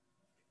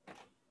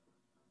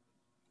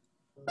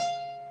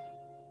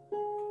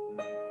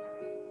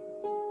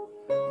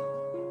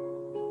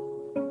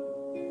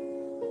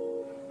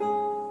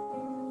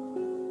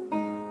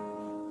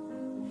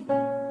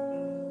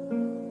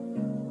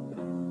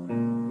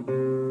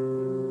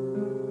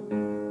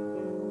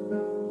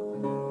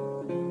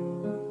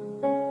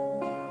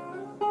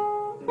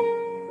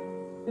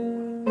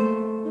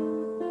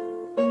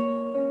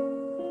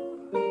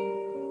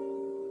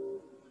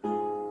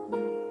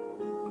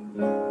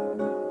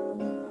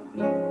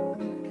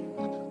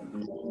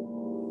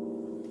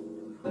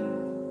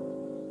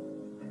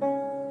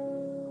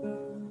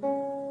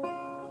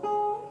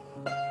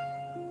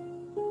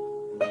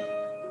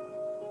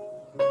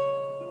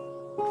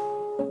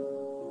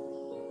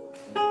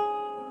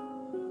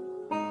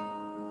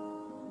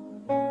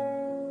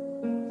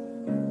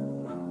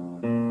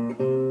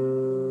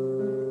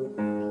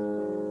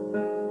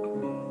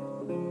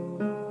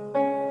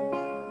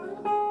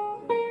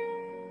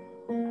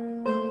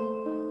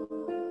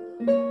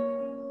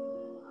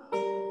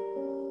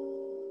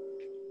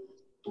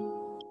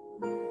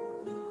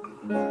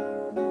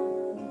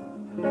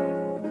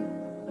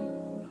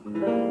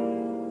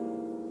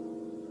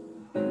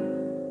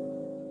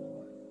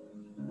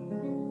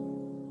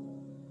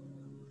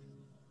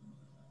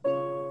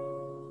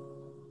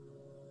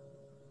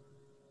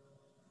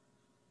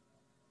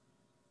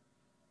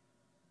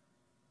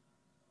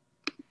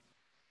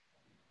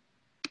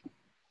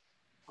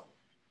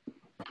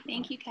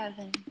Thank you,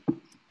 Kevin.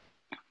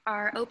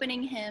 Our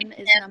opening hymn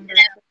is number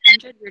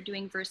 400. We're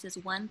doing verses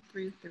 1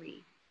 through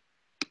 3.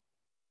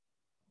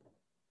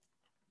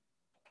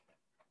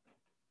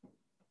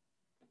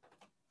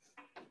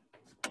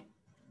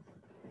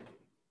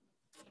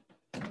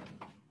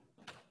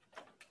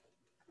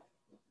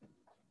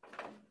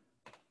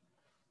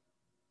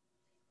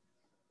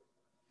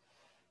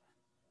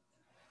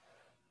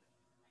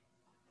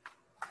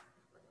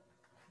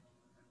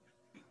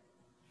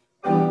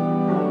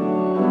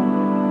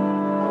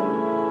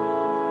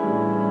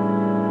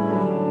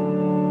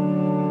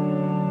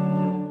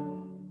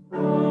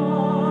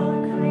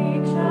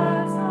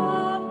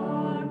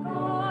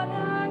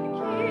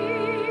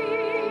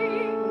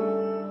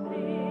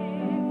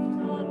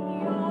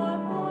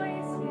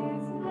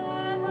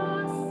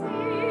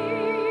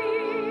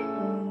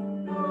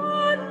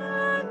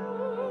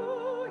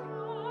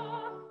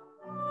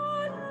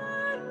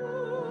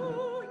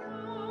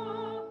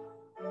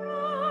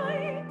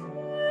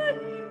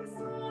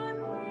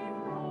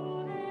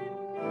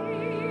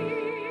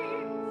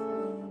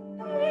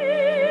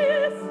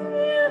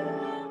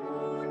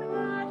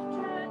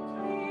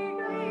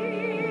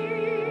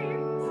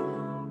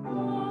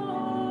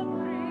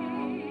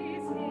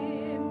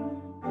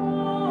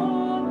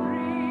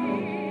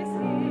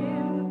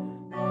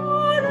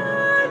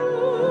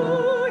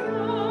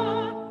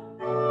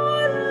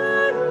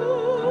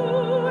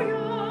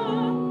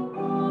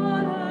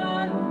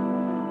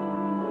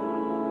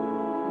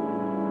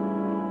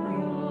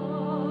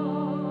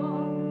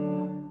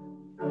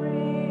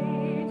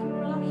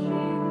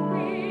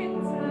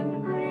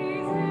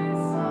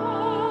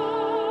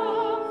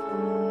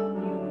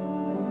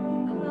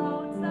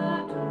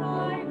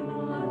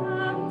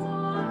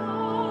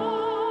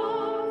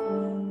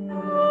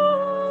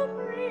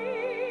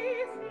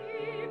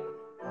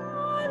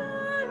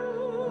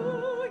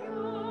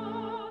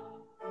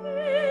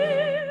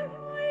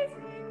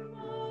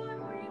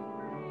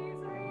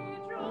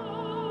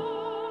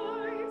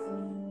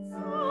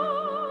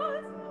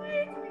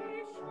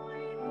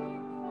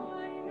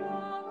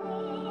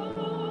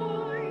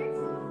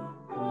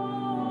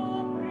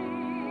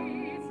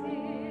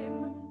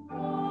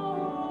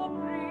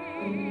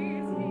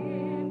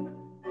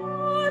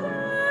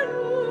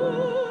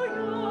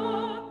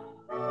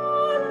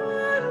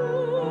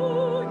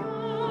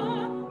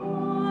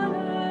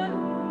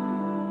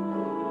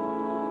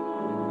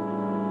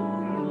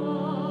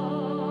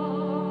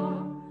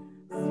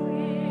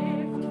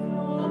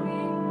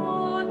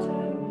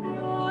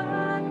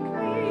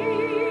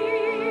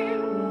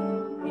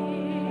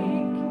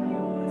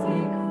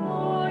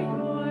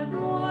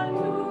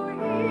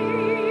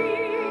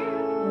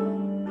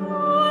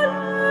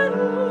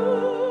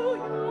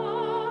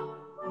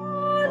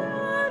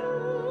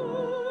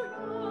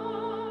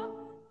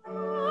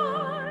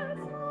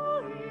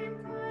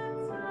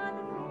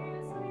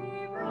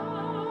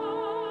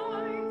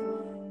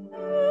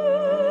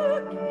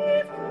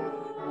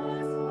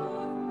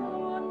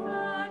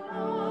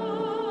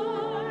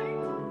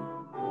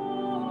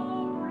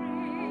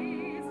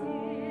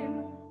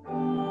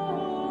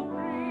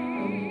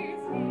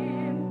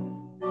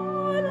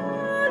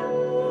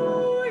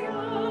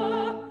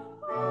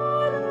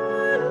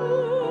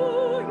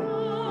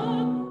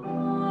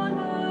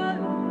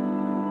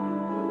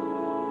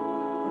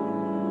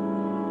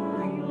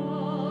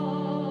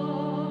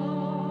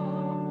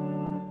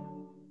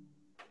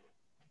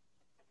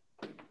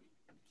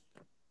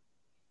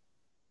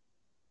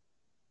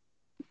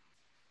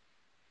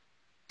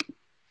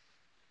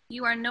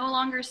 You are no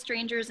longer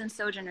strangers and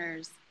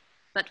sojourners,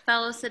 but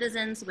fellow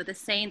citizens with the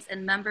saints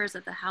and members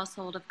of the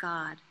household of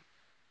God.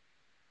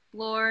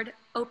 Lord,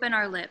 open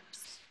our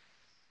lips,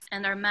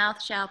 and our mouth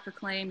shall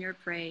proclaim your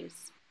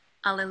praise.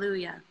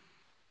 Alleluia.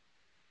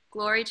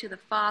 Glory to the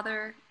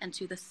Father, and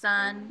to the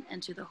Son,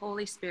 and to the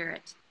Holy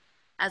Spirit,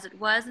 as it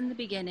was in the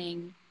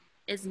beginning,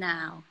 is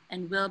now,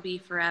 and will be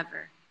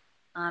forever.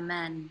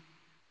 Amen.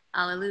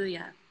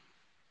 Alleluia.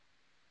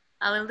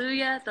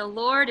 Alleluia, the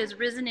Lord is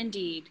risen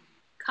indeed.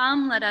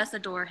 Come, let us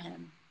adore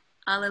him.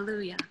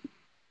 Alleluia.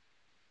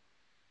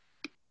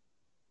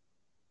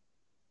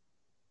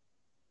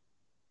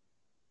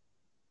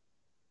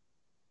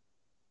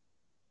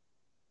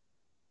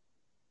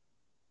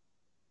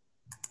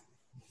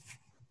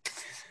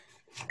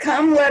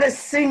 Come, let us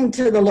sing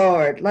to the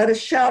Lord. Let us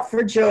shout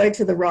for joy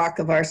to the rock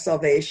of our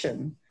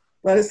salvation.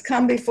 Let us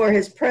come before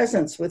his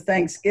presence with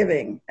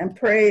thanksgiving and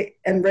pray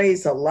and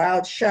raise a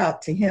loud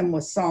shout to him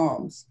with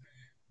psalms.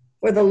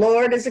 For the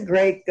Lord is a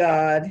great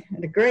God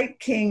and a great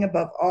King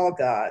above all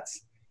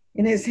gods.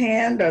 In his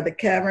hand are the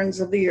caverns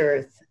of the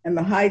earth, and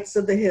the heights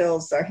of the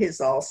hills are his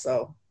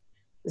also.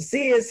 The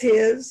sea is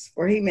his,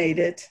 for he made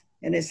it,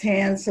 and his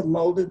hands have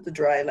molded the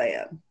dry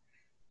land.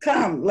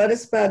 Come, let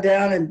us bow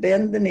down and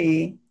bend the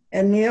knee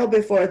and kneel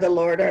before the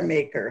Lord our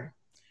Maker.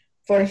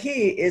 For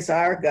he is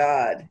our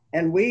God,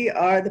 and we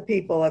are the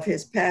people of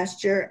his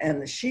pasture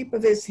and the sheep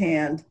of his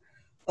hand.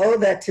 Oh,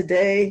 that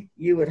today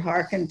you would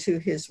hearken to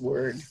his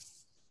word.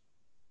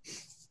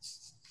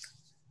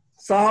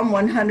 Psalm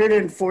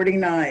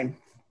 149.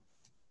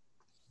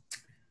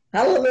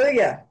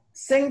 Hallelujah.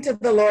 Sing to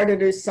the Lord a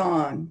new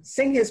song.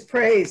 Sing his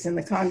praise in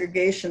the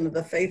congregation of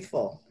the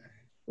faithful.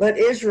 Let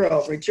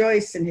Israel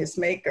rejoice in his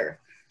maker.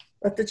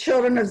 Let the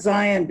children of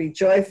Zion be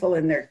joyful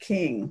in their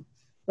king.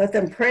 Let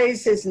them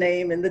praise his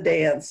name in the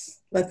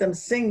dance. Let them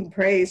sing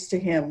praise to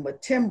him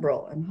with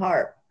timbrel and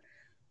harp.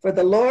 For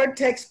the Lord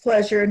takes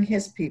pleasure in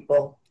his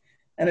people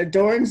and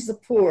adorns the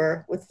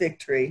poor with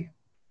victory.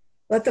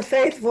 Let the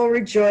faithful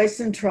rejoice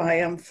in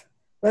triumph.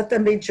 Let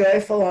them be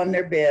joyful on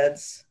their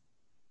beds.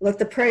 Let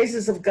the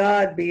praises of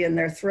God be in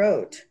their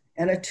throat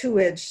and a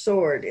two-edged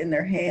sword in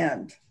their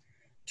hand,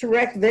 to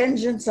wreak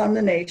vengeance on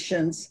the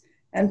nations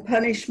and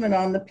punishment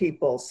on the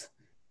peoples,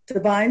 to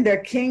bind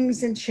their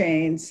kings in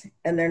chains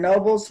and their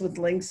nobles with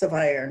links of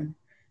iron,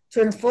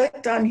 to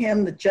inflict on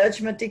him the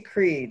judgment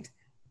decreed.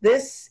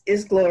 This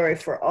is glory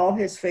for all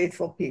his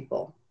faithful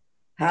people.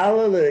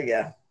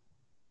 Hallelujah.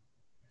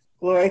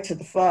 Glory to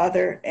the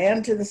Father,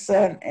 and to the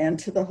Son, and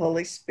to the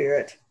Holy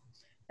Spirit,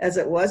 as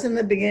it was in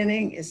the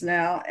beginning, is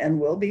now, and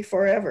will be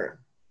forever.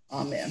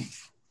 Amen.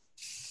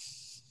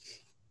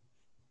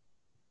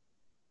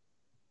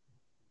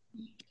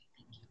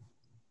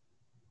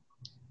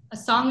 A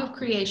song of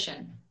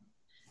creation.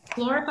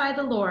 Glorify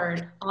the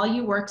Lord, all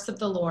you works of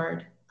the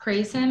Lord.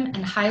 Praise him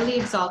and highly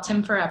exalt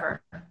him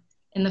forever.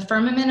 In the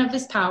firmament of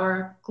his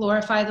power,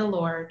 glorify the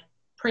Lord.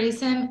 Praise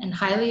him and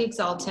highly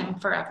exalt him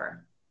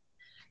forever.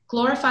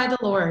 Glorify the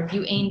Lord,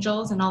 you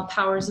angels and all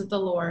powers of the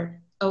Lord,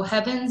 O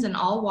heavens and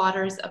all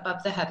waters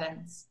above the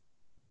heavens.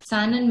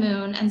 Sun and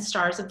moon and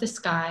stars of the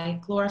sky,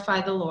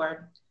 glorify the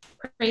Lord.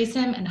 Praise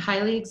him and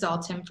highly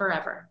exalt him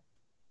forever.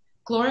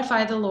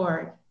 Glorify the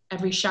Lord,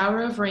 every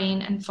shower of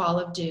rain and fall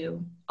of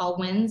dew, all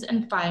winds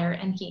and fire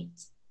and heat.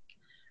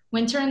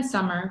 Winter and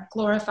summer,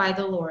 glorify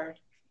the Lord.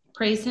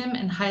 Praise him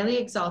and highly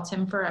exalt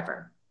him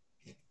forever.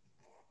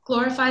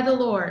 Glorify the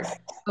Lord,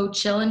 O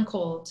chill and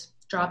cold,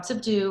 drops of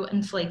dew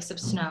and flakes of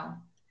snow.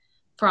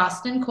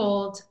 Frost and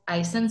cold,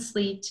 ice and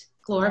sleet,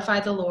 glorify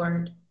the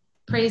Lord.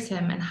 Praise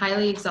him and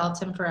highly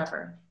exalt him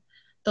forever.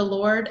 The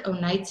Lord, O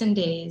nights and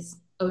days,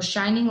 O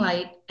shining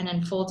light and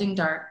enfolding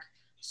dark,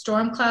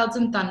 storm clouds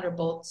and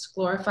thunderbolts,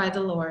 glorify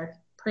the Lord.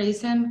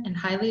 Praise him and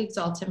highly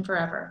exalt him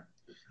forever.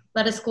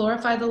 Let us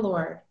glorify the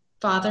Lord,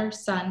 Father,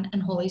 Son,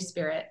 and Holy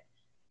Spirit.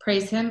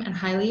 Praise him and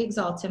highly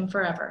exalt him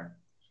forever.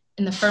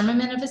 In the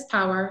firmament of his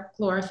power,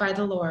 glorify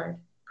the Lord.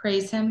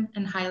 Praise him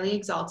and highly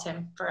exalt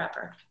him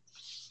forever.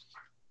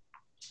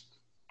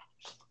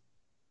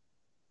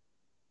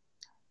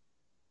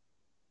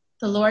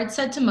 The Lord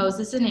said to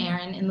Moses and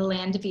Aaron in the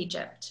land of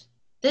Egypt,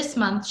 "This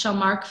month shall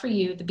mark for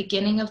you the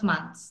beginning of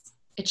months.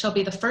 It shall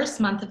be the first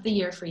month of the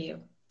year for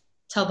you.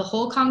 Tell the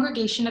whole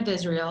congregation of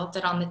Israel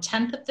that on the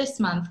 10th of this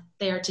month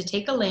they are to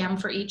take a lamb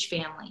for each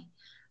family,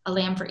 a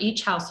lamb for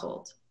each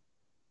household.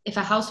 If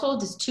a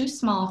household is too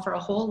small for a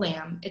whole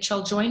lamb, it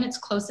shall join its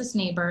closest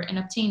neighbor in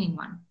obtaining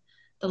one.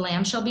 The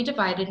lamb shall be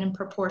divided in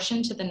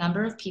proportion to the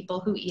number of people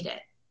who eat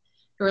it.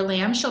 Your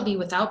lamb shall be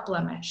without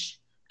blemish,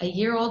 a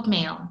year-old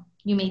male.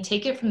 You may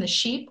take it from the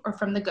sheep or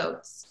from the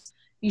goats.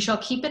 You shall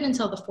keep it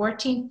until the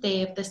 14th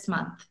day of this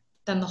month.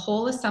 Then the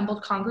whole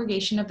assembled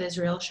congregation of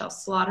Israel shall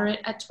slaughter it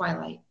at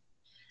twilight.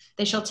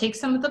 They shall take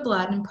some of the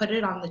blood and put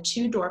it on the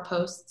 2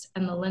 doorposts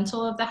and the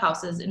lintel of the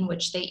houses in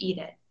which they eat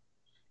it.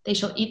 They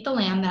shall eat the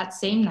lamb that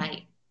same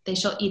night. They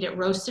shall eat it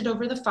roasted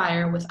over the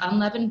fire with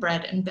unleavened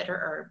bread and bitter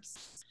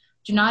herbs.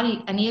 Do not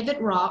eat any of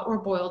it raw or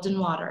boiled in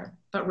water,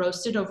 but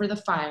roasted over the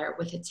fire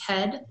with its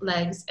head,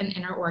 legs, and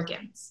inner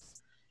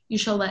organs. You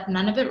shall let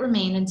none of it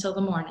remain until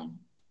the morning.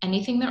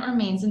 Anything that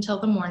remains until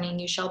the morning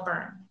you shall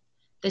burn.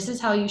 This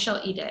is how you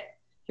shall eat it: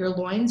 your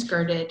loins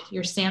girded,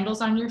 your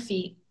sandals on your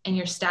feet, and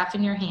your staff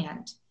in your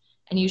hand,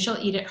 and you shall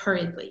eat it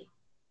hurriedly.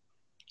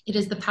 It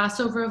is the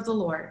Passover of the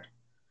Lord.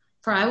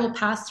 For I will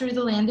pass through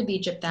the land of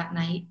Egypt that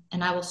night,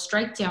 and I will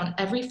strike down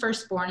every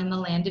firstborn in the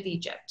land of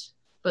Egypt,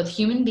 both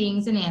human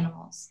beings and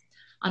animals.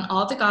 On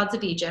all the gods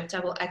of Egypt I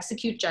will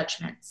execute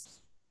judgments.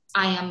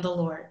 I am the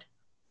Lord.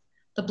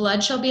 The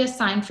blood shall be a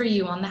sign for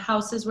you on the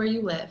houses where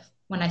you live.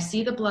 When I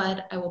see the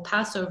blood, I will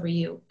pass over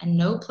you, and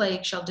no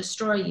plague shall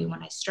destroy you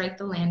when I strike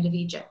the land of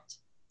Egypt.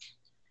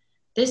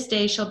 This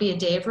day shall be a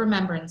day of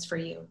remembrance for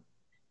you.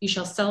 You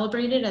shall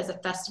celebrate it as a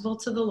festival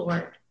to the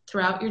Lord.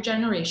 Throughout your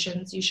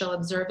generations, you shall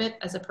observe it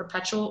as a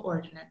perpetual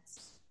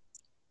ordinance."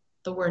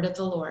 The word of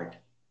the Lord.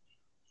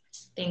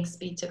 Thanks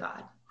be to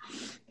God.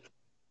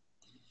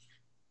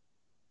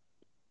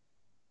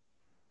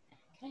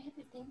 Can I have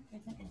your thing for a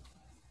second?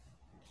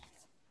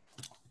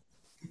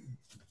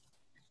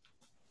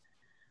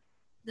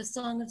 The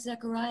Song of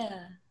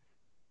Zechariah.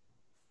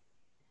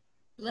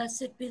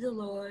 Blessed be the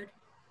Lord,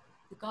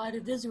 the God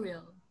of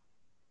Israel.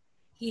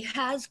 He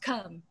has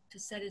come to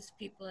set his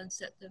people and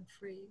set them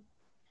free.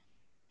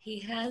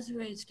 He has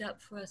raised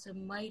up for us a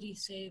mighty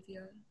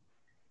Savior,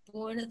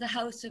 born of the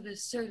house of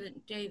his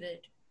servant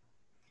David.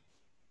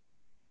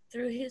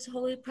 Through his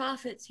holy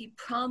prophets, he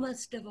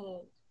promised of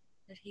old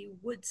that he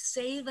would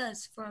save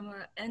us from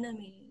our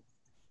enemies,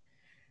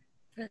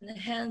 from the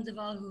hands of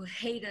all who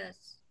hate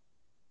us.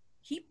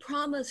 He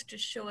promised to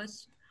show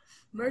us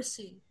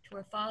mercy to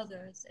our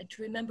fathers and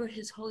to remember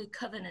his holy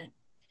covenant.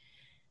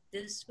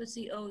 This was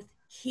the oath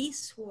he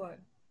swore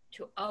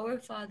to our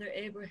father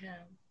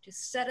Abraham, to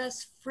set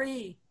us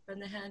free from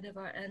the hand of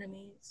our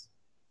enemies,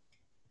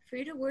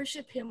 free to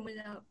worship him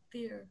without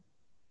fear,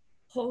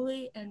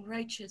 holy and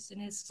righteous in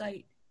his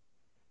sight,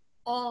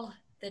 all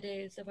the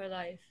days of our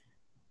life.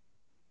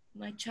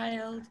 My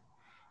child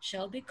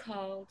shall be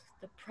called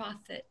the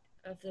prophet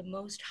of the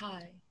Most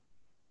High,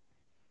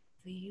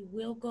 for you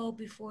will go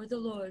before the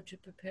Lord to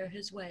prepare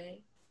his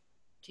way,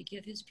 to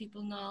give his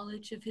people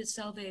knowledge of his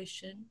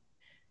salvation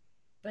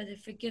by the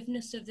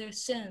forgiveness of their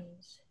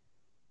sins.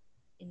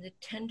 In the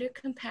tender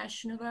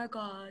compassion of our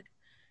God,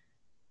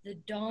 the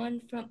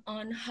dawn from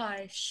on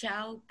high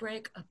shall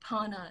break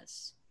upon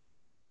us,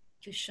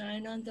 to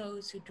shine on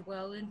those who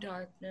dwell in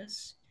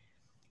darkness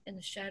and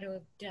the shadow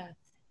of death,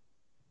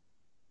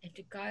 and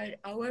to guide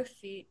our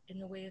feet in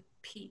the way of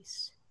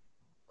peace.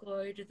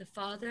 Glory to the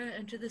Father,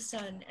 and to the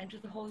Son, and to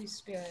the Holy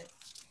Spirit,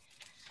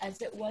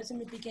 as it was in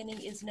the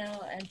beginning, is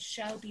now, and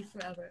shall be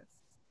forever.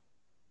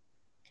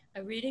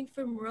 A reading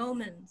from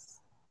Romans.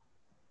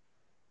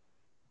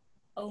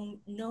 Owe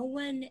no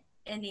one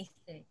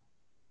anything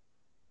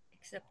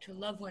except to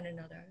love one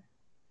another.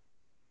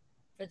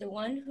 For the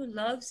one who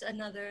loves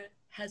another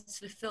has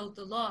fulfilled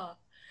the law.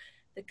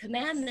 The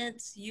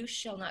commandments, you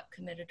shall not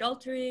commit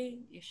adultery,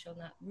 you shall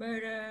not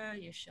murder,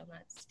 you shall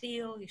not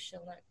steal, you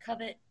shall not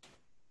covet,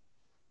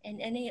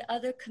 and any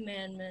other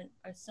commandment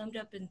are summed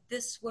up in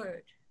this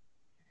word: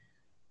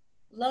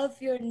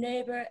 love your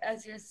neighbor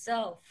as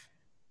yourself.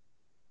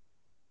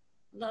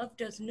 Love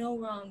does no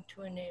wrong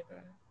to a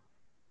neighbor.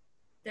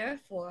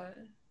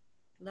 Therefore,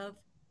 love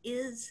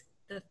is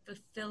the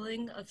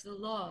fulfilling of the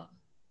law.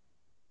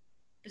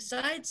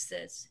 Besides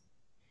this,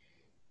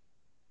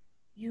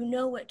 you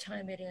know what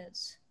time it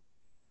is,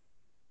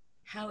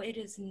 how it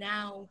is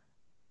now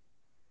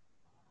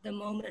the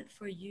moment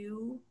for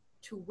you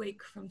to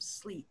wake from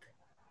sleep.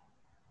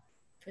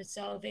 For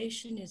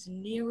salvation is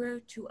nearer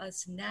to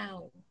us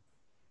now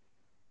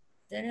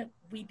than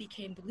we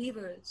became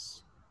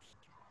believers.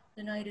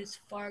 The night is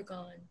far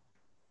gone,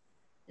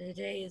 the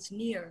day is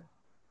near.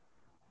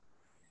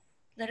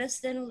 Let us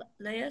then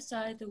lay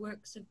aside the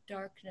works of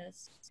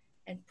darkness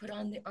and put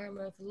on the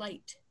armor of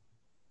light.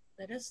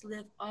 Let us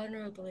live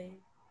honorably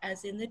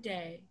as in the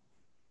day,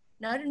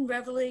 not in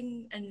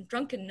reveling and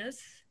drunkenness,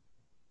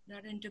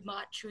 not in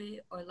debauchery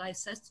or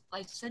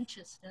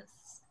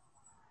licentiousness,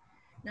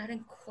 not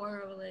in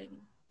quarreling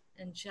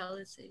and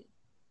jealousy.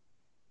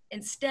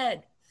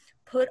 Instead,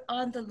 put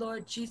on the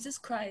Lord Jesus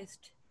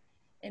Christ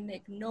and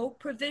make no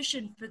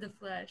provision for the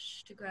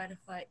flesh to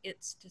gratify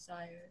its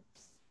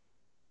desires.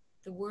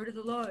 The word of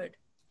the Lord.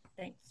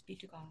 Thanks be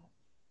to God.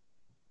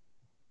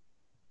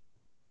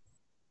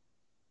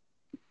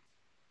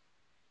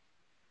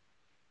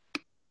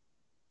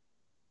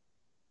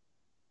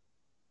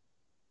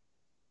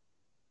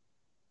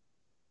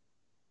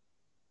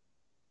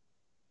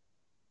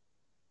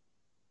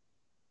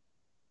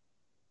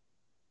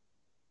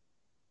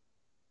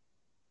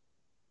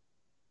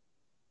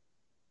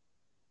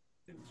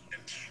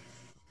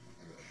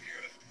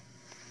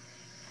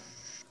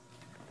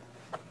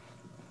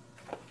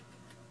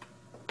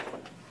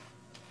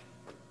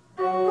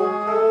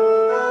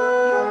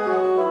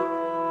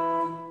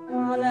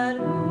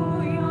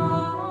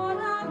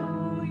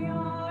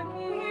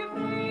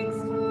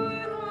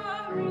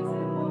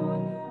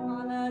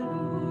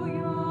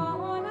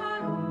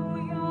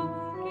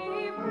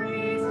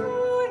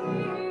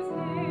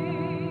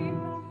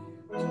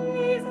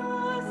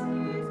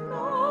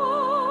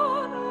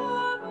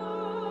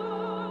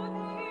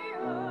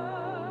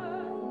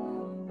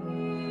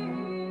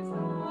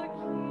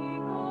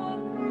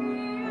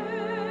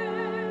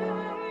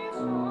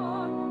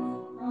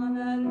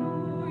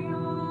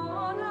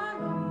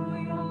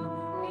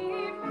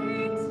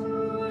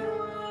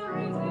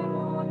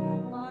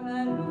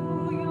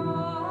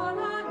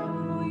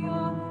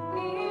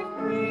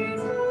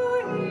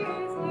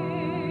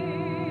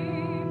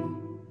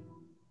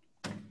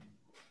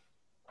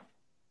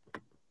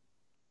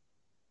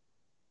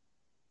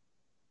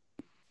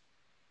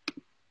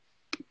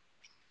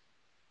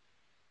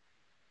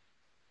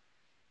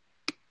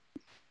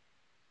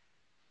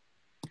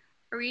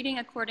 A reading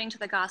according to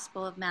the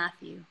Gospel of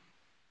Matthew.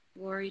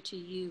 Glory to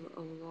you,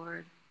 O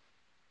Lord.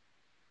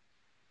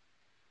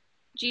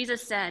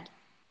 Jesus said,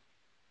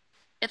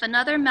 "If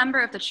another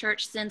member of the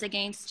church sins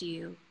against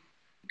you,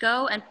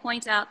 go and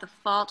point out the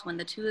fault when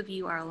the two of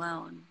you are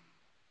alone.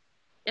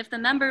 If the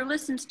member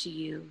listens to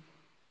you,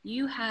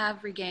 you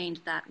have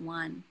regained that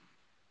one.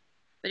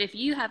 But if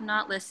you have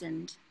not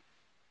listened,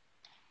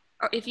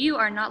 or if you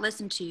are not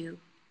listened to,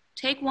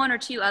 take one or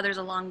two others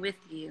along with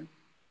you,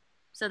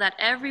 so that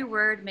every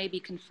word may be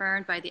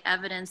confirmed by the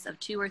evidence of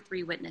 2 or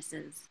 3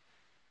 witnesses.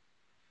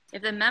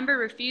 If the member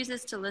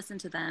refuses to listen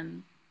to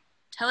them,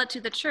 tell it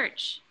to the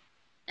church,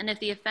 and if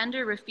the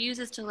offender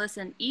refuses to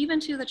listen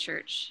even to the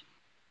church,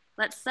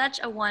 let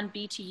such a one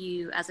be to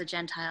you as a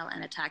Gentile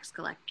and a tax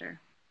collector.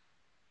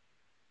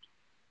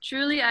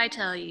 Truly I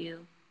tell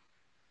you,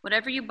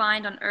 whatever you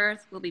bind on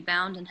earth will be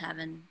bound in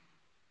heaven,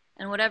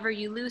 and whatever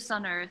you loose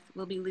on earth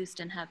will be loosed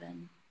in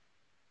heaven.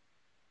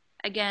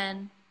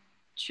 Again,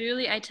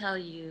 truly I tell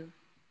you,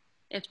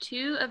 if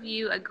two of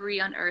you agree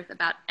on earth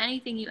about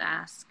anything you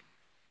ask,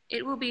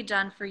 it will be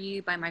done for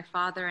you by my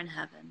Father in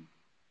heaven.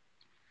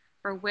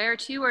 For where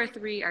 2 or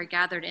 3 are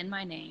gathered in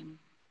my name,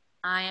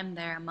 I am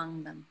there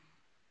among them.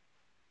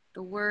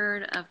 The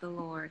word of the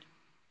Lord.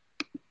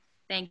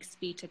 Thanks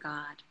be to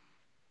God.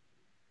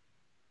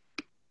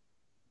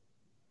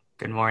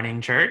 Good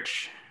morning,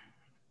 church.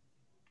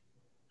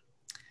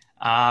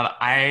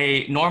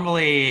 I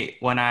normally,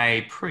 when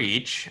I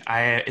preach,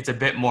 it's a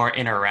bit more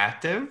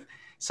interactive.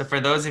 So for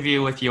those of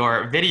you with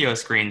your video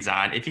screens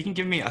on, if you can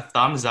give me a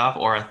thumbs up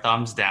or a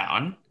thumbs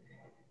down,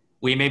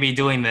 we may be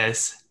doing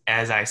this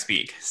as I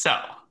speak. So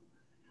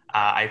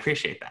I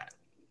appreciate that.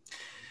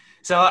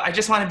 So I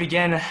just want to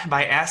begin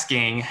by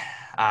asking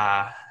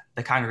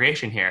the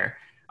congregation here,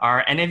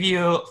 are any of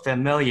you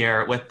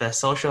familiar with the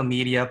social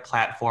media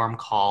platform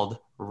called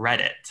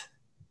Reddit?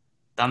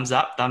 Thumbs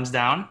up, thumbs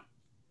down?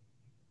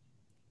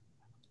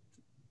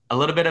 A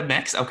little bit of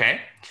mix,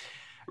 okay.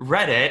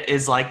 Reddit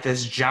is like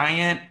this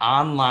giant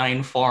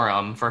online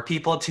forum for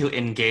people to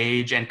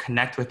engage and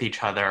connect with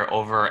each other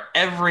over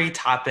every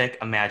topic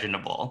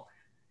imaginable.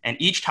 And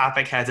each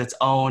topic has its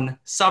own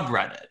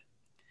subreddit.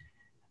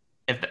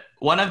 If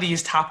one of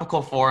these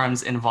topical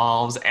forums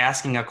involves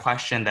asking a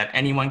question that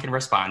anyone can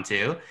respond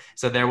to,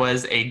 so there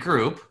was a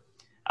group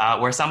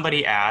where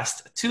somebody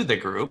asked to the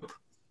group,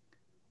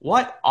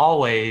 "What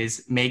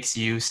always makes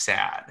you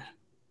sad?"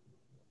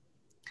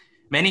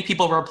 Many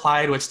people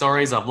replied with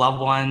stories of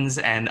loved ones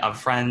and of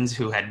friends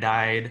who had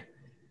died.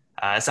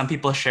 Some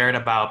people shared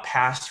about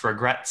past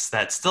regrets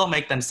that still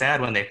make them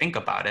sad when they think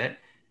about it.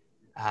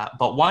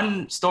 But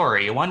one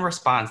story, one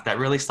response that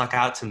really stuck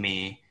out to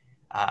me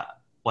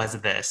was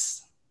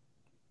this.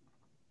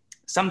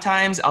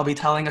 Sometimes I'll be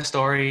telling a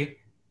story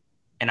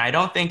and I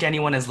don't think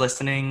anyone is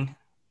listening,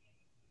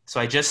 so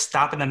I just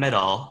stop in the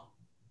middle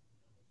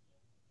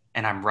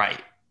and I'm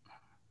right.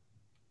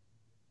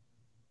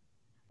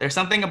 There's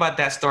something about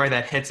that story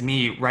that hits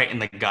me right in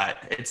the gut.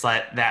 It's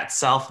like that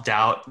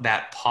self-doubt,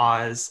 that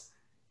pause,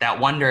 that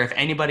wonder if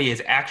anybody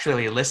is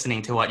actually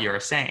listening to what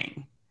you're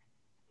saying.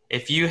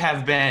 If you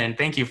have been,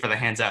 thank you for the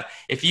hands up.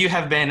 If you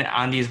have been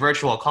on these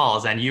virtual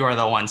calls and you are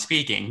the one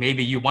speaking,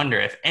 maybe you wonder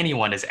if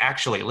anyone is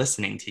actually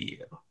listening to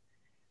you.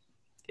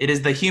 It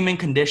is the human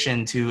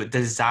condition to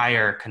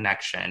desire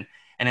connection,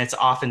 and it's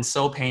often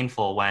so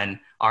painful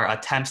when our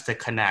attempts to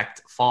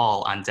connect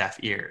fall on deaf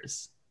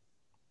ears.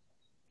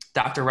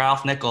 Dr.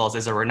 Ralph Nichols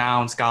is a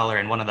renowned scholar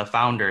and one of the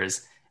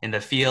founders in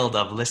the field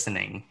of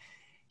listening.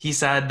 He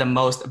said the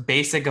most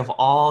basic of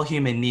all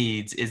human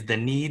needs is the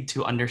need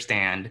to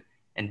understand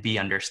and be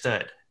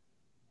understood.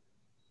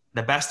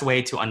 The best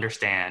way to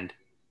understand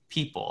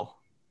people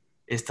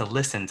is to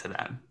listen to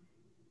them.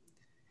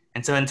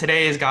 And so in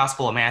today's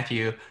Gospel of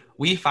Matthew,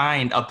 we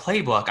find a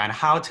playbook on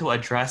how to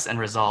address and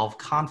resolve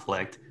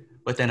conflict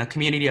within a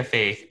community of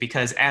faith,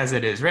 because as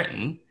it is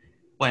written,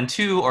 when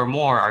 2 or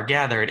more are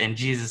gathered in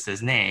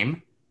Jesus'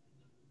 name,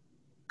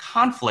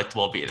 conflict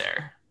will be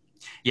there.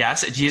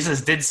 Yes,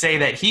 Jesus did say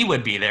that he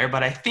would be there,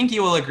 but I think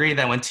you will agree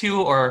that when 2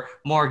 or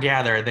more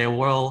gather, there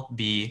will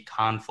be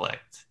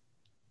conflict.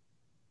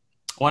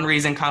 One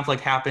reason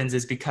conflict happens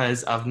is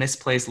because of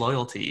misplaced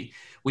loyalty.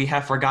 We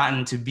have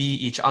forgotten to be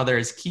each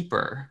other's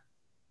keeper.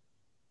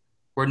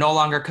 We're no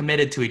longer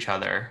committed to each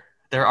other.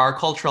 There are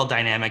cultural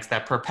dynamics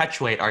that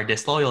perpetuate our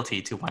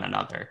disloyalty to one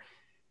another.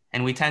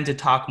 And we tend to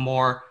talk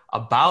more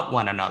about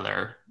one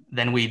another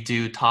than we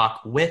do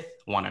talk with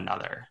one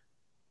another.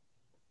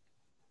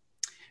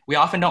 We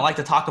often don't like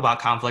to talk about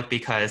conflict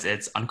because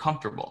it's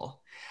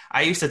uncomfortable.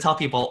 I used to tell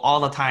people all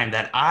the time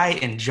that I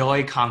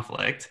enjoy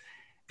conflict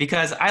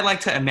because I like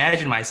to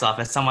imagine myself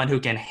as someone who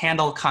can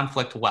handle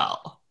conflict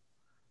well.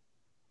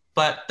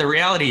 But the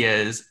reality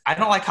is, I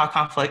don't like how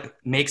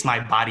conflict makes my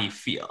body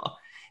feel.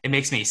 It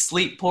makes me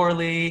sleep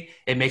poorly.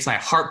 It makes my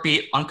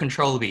heartbeat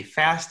uncontrollably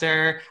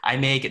faster. I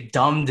make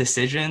dumb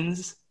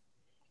decisions.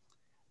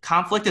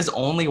 Conflict is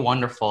only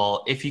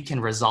wonderful if you can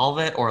resolve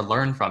it or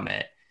learn from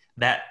it.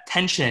 That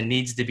tension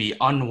needs to be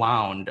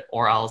unwound,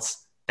 or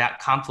else that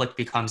conflict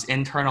becomes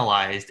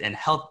internalized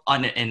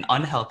in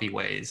unhealthy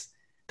ways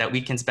that we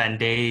can spend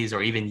days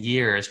or even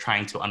years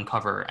trying to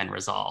uncover and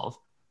resolve.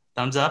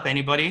 Thumbs up,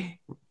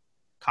 anybody?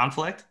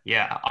 Conflict?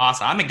 Yeah,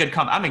 awesome. I'm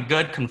a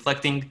good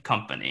conflicting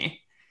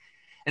company.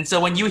 And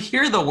so when you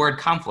hear the word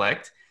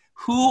conflict,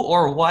 who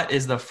or what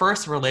is the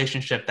first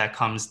relationship that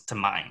comes to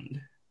mind?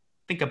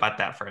 Think about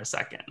that for a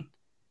second.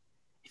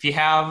 If you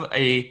have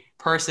a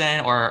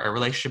person or a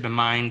relationship in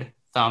mind,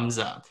 thumbs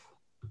up.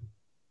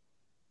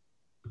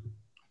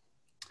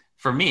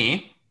 For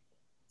me,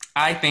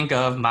 I think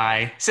of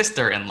my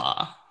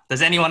sister-in-law.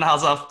 Does anyone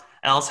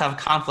else have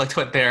conflict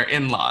with their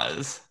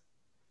in-laws?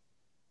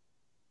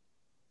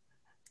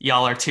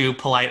 Y'all are too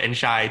polite and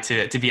shy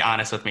to be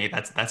honest with me.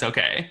 That's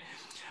okay.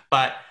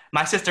 But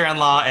my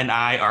sister-in-law and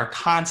I are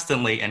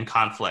constantly in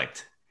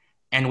conflict,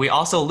 and we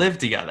also live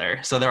together.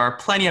 So there are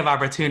plenty of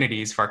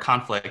opportunities for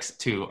conflicts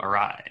to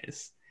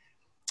arise.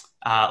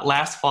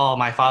 Last fall,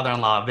 my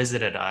father-in-law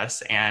visited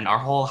us, and our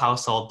whole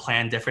household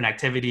planned different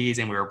activities,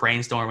 and we were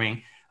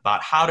brainstorming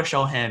about how to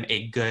show him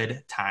a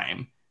good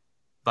time.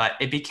 But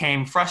it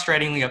became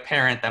frustratingly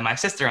apparent that my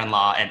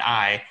sister-in-law and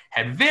I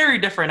had very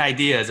different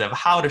ideas of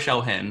how to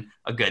show him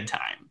a good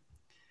time.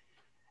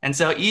 And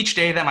so each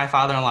day that my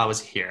father-in-law was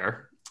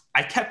here,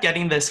 I kept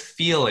getting this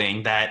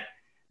feeling that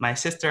from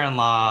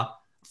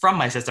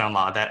my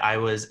sister-in-law, that I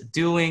was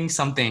doing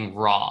something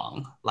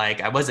wrong.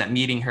 Like I wasn't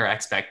meeting her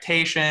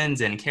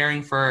expectations and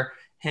caring for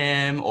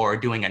him or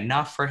doing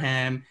enough for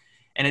him.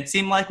 And it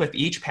seemed like with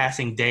each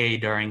passing day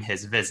during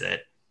his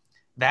visit,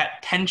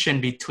 that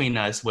tension between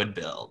us would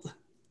build.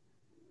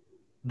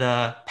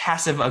 The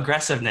passive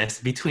aggressiveness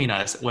between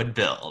us would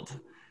build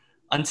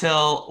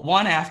until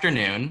one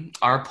afternoon,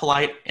 our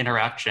polite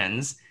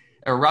interactions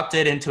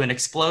erupted into an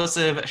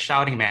explosive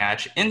shouting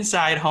match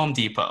inside Home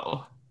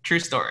Depot. True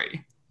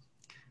story.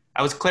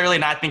 I was clearly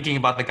not thinking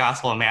about the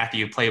Gospel of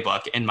Matthew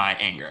playbook in my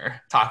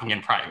anger, talking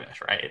in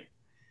private, right?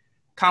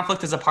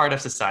 Conflict is a part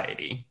of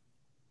society.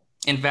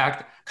 In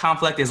fact,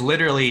 conflict is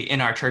literally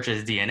in our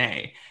church's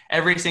DNA.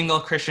 Every single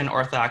Christian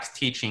Orthodox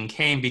teaching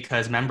came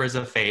because members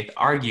of faith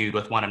argued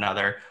with one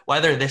another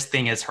whether this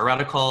thing is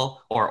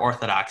heretical or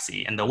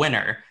orthodoxy, and the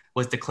winner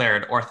was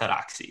declared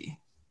orthodoxy.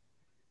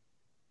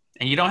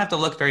 And you don't have to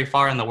look very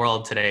far in the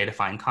world today to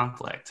find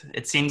conflict.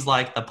 It seems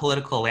like the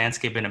political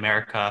landscape in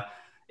America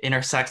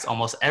intersects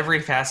almost every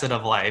facet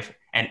of life,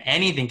 and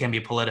anything can be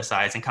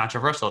politicized and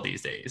controversial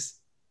these days.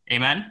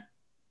 Amen?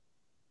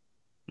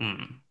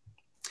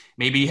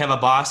 Maybe you have a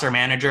boss or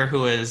manager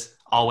who is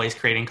always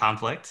creating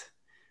conflict.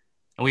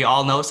 And we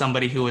all know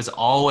somebody who is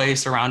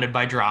always surrounded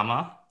by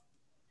drama.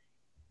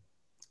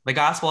 The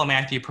Gospel of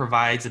Matthew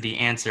provides the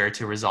answer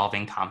to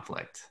resolving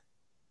conflict,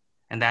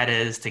 and that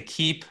is to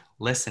keep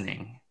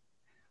listening.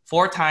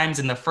 4 times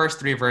in the first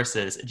 3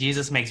 verses,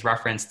 Jesus makes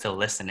reference to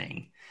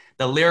listening.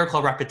 The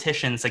lyrical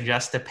repetition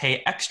suggests to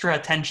pay extra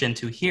attention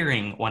to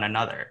hearing one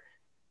another.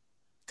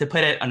 To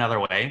put it another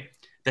way,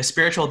 the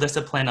spiritual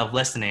discipline of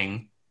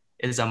listening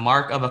is a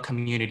mark of a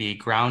community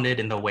grounded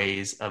in the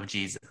ways of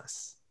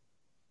Jesus.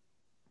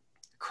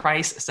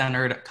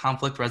 Christ-centered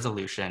conflict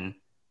resolution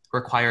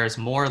requires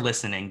more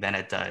listening than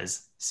it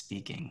does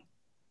speaking.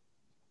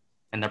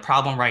 And the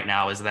problem right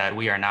now is that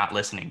we are not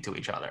listening to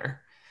each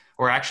other.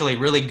 We're actually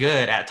really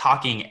good at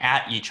talking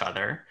at each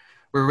other.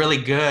 We're really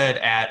good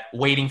at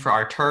waiting for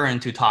our turn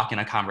to talk in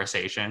a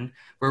conversation.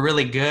 We're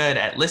really good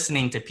at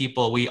listening to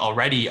people we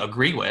already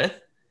agree with.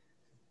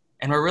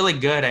 And we're really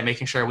good at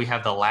making sure we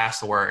have the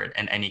last word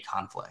in any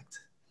conflict.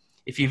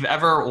 If you've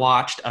ever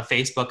watched a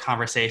Facebook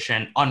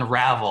conversation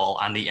unravel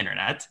on the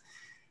internet,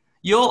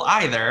 you'll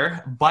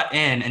either butt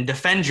in and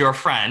defend your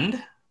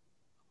friend,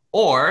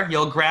 or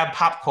you'll grab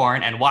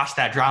popcorn and watch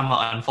that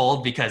drama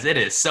unfold because it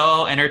is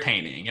so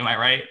entertaining. Am I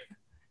right?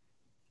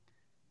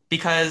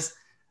 Because,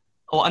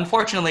 well,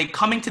 unfortunately,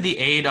 coming to the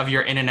aid of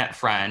your internet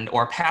friend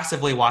or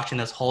passively watching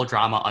this whole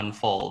drama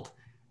unfold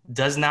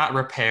does not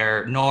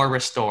repair nor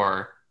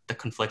restore the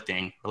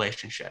conflicting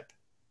relationship.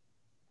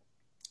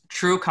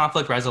 True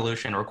conflict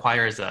resolution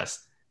requires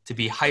us to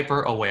be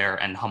hyper aware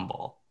and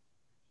humble.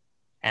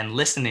 And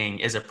listening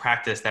is a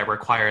practice that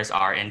requires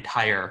our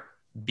entire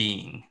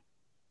being.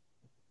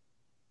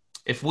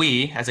 If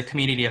we, as a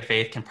community of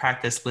faith, can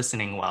practice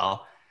listening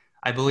well,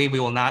 I believe we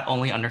will not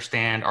only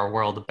understand our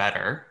world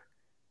better,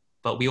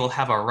 but we will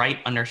have a right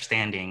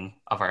understanding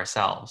of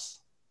ourselves.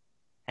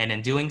 And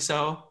in doing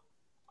so,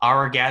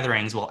 our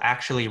gatherings will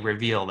actually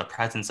reveal the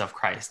presence of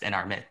Christ in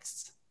our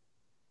midst.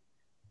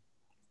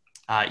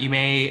 You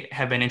may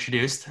have been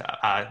introduced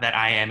that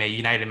I am a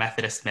United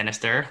Methodist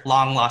minister,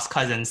 long lost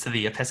cousins to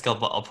the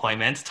Episcopal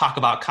appointment. Talk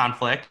about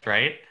conflict,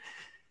 right?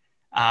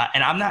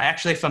 And I'm not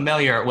actually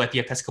familiar with the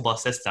Episcopal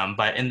system,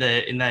 but in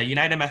the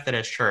United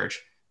Methodist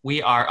Church,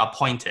 we are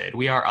appointed,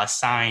 we are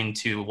assigned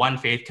to one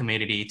faith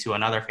community to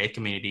another faith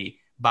community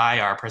by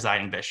our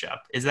presiding bishop.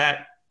 Is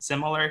that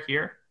similar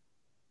here?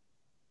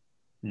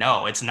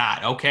 No, it's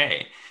not.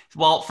 Okay.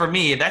 Well, for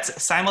me,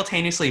 that's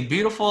simultaneously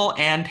beautiful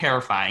and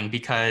terrifying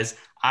because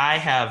I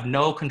have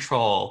no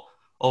control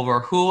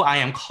over who I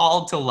am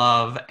called to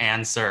love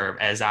and serve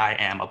as I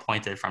am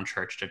appointed from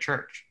church to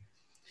church.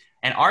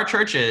 And our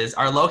churches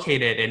are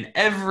located in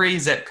every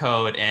zip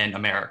code in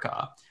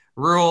America.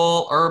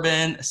 Rural,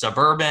 urban,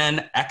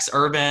 suburban,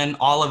 ex-urban,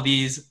 all of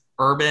these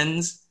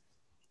urbans.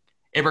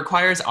 It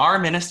requires our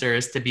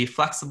ministers to be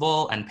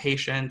flexible and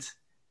patient,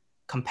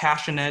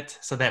 compassionate,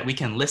 so that we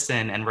can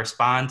listen and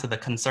respond to the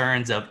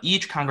concerns of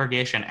each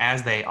congregation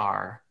as they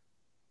are.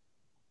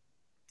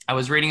 I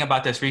was reading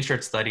about this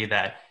research study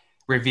that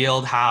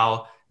revealed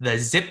how the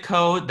zip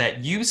code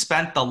that you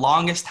spent the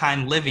longest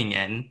time living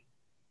in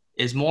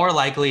is more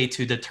likely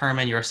to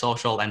determine your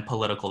social and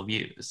political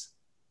views.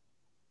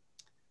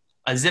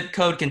 A zip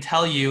code can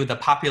tell you the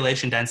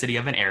population density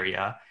of an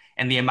area,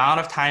 and the amount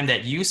of time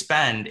that you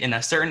spend in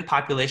a certain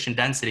population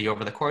density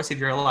over the course of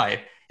your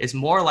life is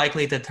more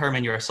likely to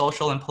determine your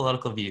social and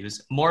political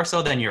views, more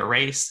so than your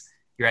race,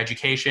 your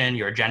education,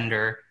 your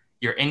gender,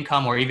 your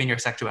income, or even your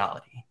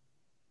sexuality.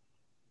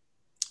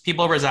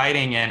 People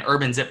residing in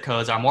urban zip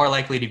codes are more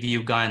likely to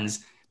view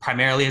guns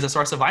primarily as a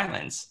source of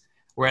violence,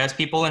 whereas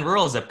people in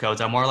rural zip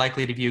codes are more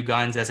likely to view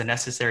guns as a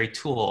necessary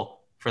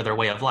tool for their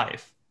way of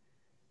life.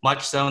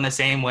 Much so in the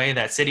same way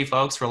that city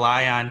folks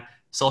rely on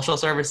social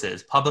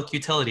services, public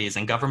utilities,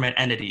 and government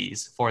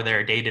entities for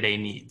their day-to-day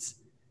needs.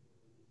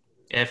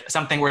 If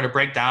something were to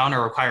break down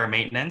or require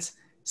maintenance,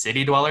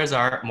 city dwellers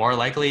are more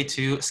likely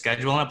to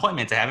schedule an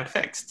appointment to have it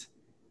fixed.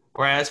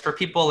 Whereas for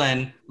people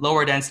in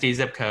lower density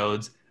zip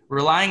codes,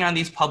 relying on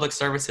these public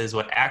services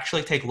would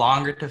actually take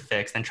longer to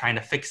fix than trying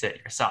to fix it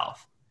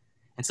yourself.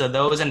 And so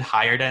those in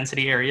higher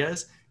density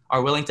areas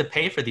are willing to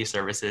pay for these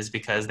services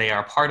because they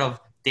are part of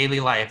daily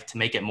life to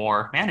make it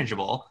more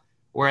manageable,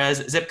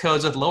 whereas zip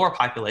codes with lower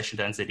population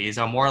densities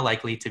are more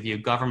likely to view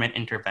government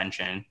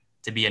intervention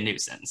to be a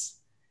nuisance.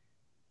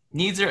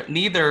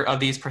 Neither of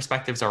these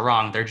perspectives are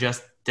wrong, they're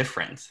just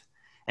different.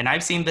 And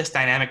I've seen this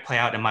dynamic play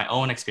out in my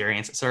own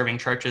experience serving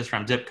churches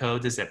from zip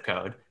code to zip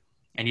code.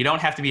 And you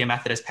don't have to be a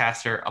Methodist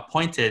pastor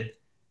appointed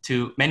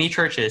to many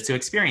churches to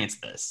experience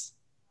this.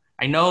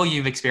 I know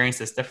you've experienced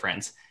this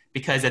difference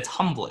because it's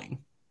humbling.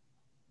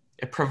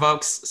 It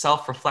provokes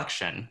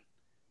self-reflection,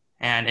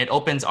 and it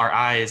opens our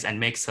eyes and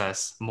makes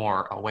us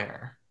more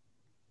aware.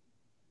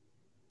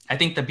 I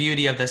think the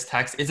beauty of this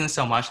text isn't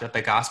so much that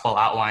the gospel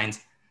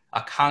outlines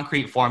a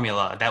concrete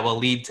formula that will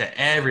lead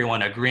to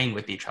everyone agreeing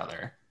with each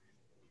other,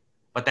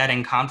 but that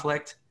in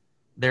conflict,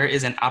 there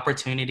is an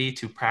opportunity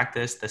to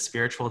practice the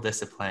spiritual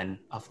discipline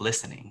of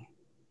listening.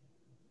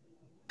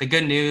 The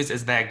good news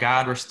is that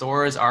God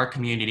restores our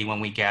community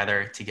when we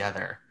gather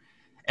together.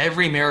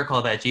 Every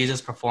miracle that Jesus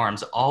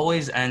performs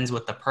always ends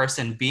with the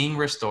person being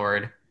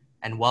restored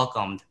and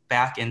welcomed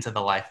back into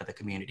the life of the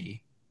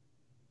community.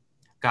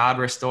 God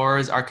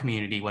restores our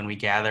community when we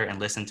gather and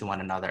listen to one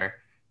another,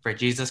 for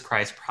Jesus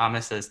Christ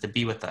promises to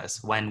be with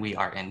us when we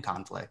are in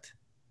conflict.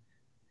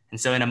 And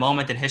so in a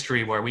moment in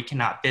history where we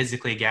cannot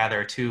physically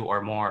gather two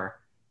or more,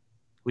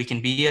 we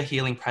can be a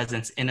healing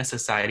presence in a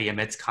society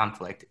amidst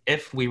conflict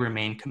if we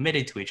remain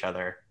committed to each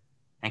other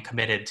and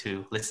committed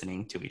to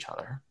listening to each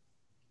other.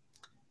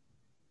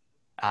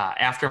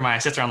 After my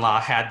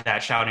sister-in-law had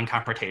that shouting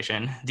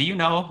confrontation, do you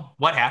know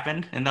what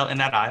happened in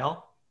that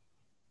aisle?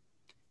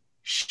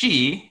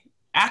 She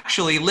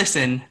actually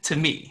listened to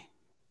me.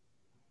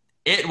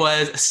 It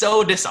was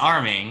so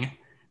disarming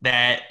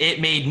that it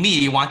made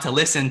me want to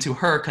listen to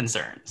her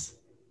concerns.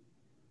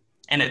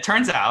 And it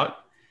turns out,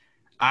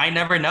 I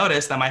never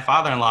noticed that my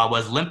father-in-law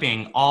was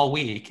limping all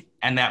week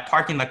and that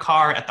parking the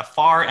car at the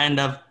far end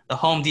of the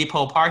Home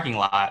Depot parking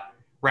lot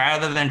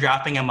rather than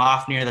dropping him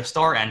off near the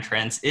store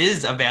entrance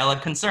is a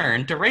valid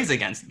concern to raise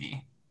against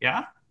me,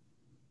 yeah?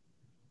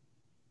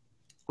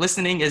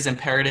 Listening is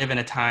imperative in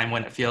a time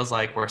when it feels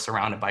like we're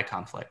surrounded by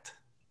conflict.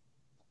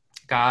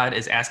 God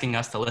is asking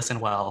us to listen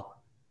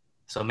well,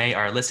 so may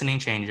our listening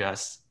change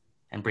us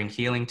and bring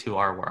healing to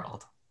our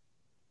world.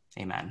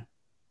 Amen.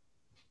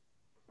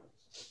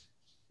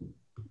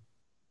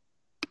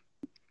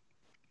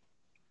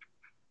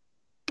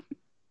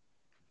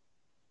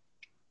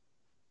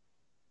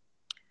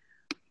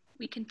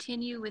 We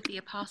continue with the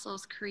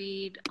Apostles'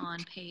 Creed on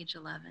page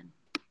 11.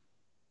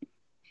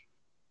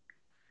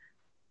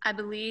 I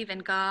believe in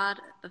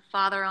God, the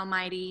Father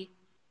Almighty,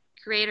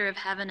 creator of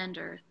heaven and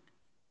earth.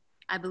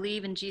 I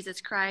believe in Jesus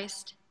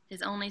Christ,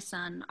 his only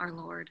Son, our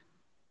Lord.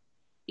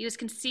 He was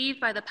conceived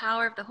by the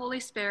power of the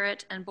Holy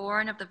Spirit and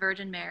born of the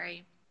Virgin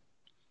Mary.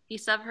 He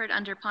suffered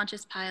under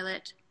Pontius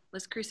Pilate,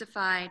 was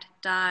crucified,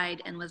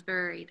 died, and was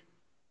buried.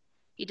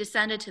 He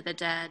descended to the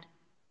dead.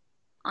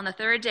 On the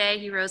third day,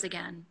 he rose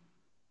again.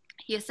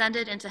 He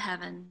ascended into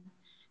heaven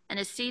and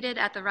is seated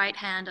at the right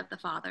hand of the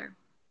Father.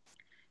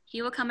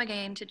 He will come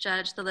again to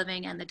judge the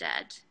living and the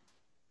dead.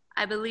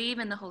 I believe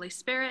in the Holy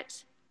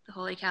Spirit, the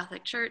Holy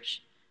Catholic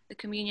Church, the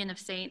communion of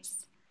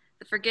saints,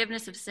 the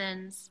forgiveness of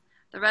sins,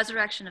 the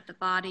resurrection of the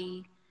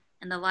body,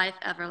 and the life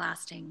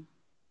everlasting.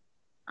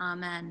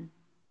 Amen.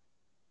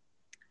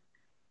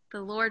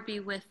 The Lord be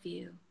with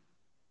you,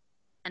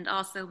 and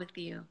also with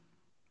you.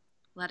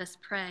 Let us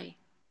pray.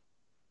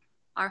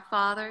 Our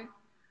Father,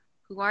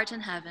 who art in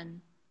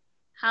heaven,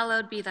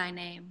 hallowed be thy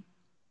name.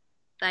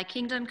 Thy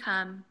kingdom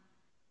come,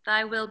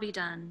 thy will be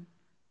done,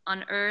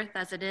 on earth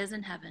as it is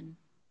in heaven.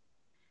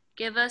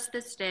 Give us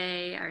this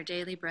day our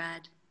daily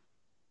bread,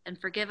 and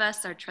forgive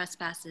us our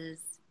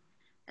trespasses,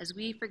 as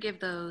we forgive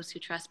those who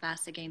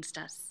trespass against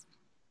us.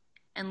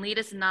 And lead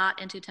us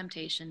not into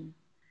temptation,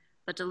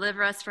 but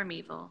deliver us from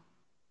evil.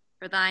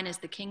 For thine is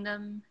the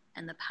kingdom,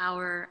 and the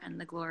power, and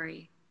the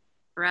glory,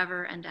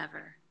 forever and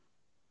ever.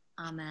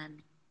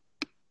 Amen.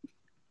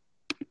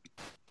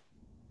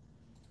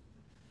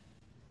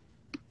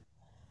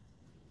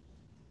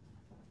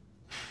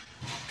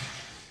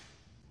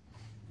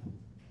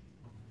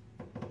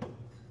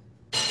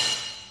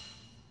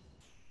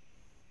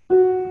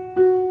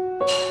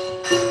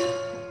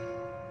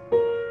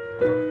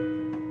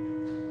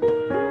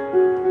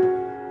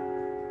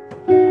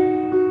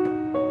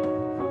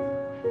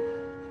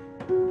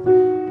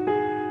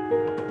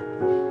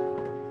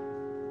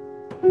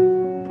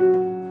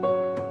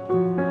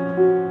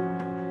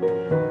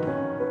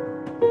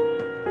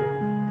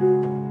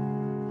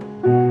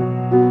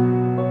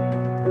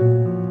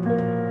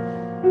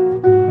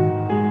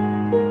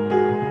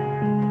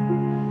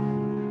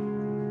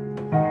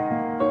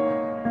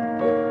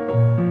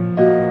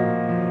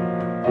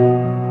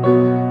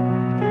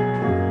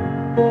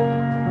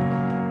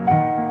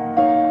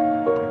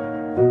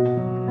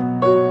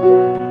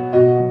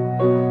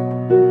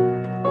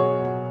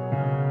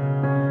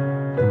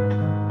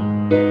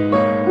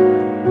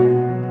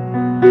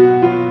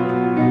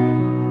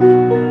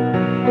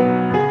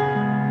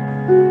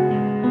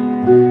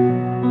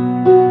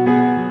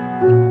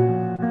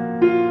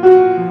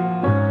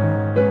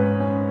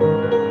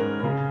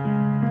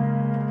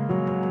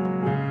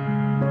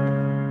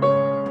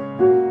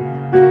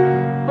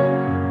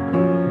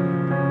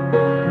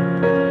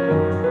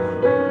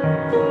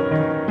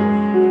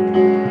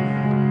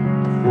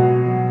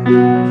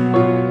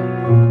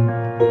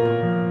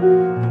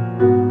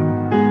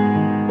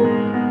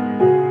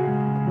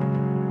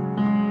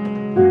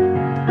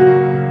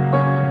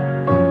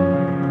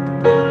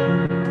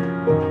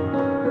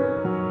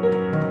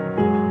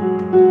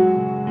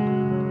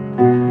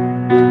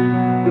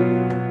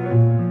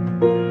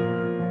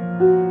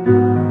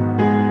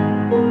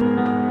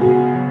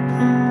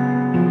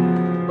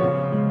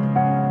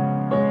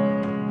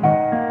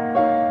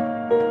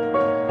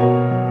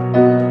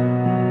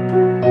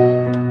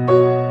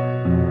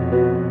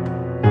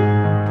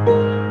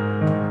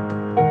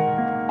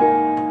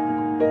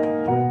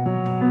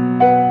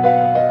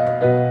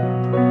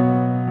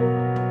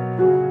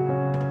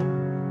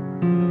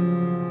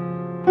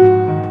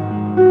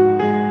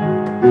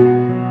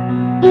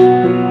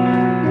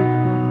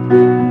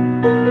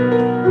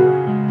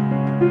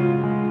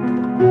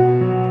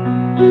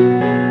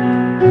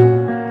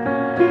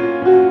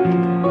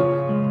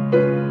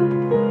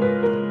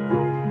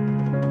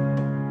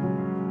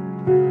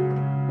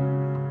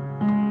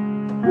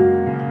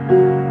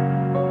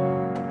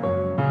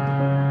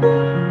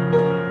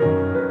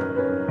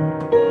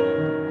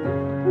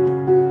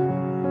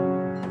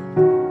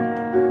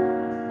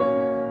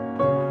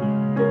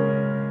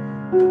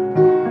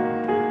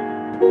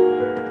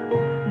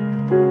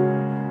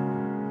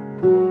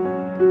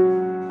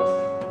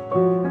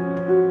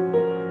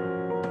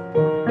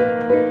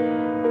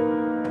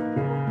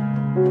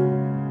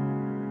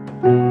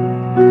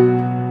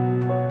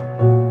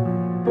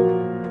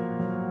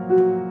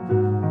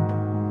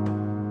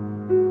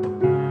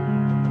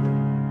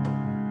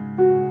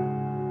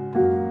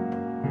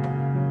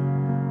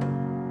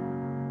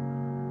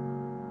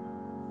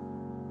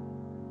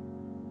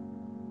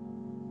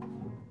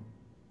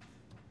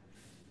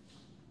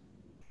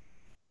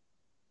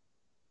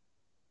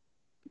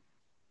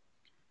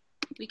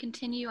 We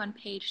continue on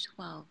page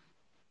 12.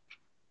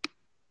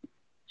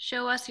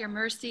 Show us your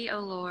mercy, O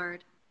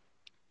Lord,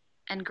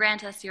 and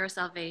grant us your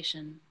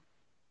salvation.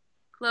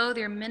 Clothe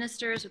your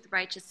ministers with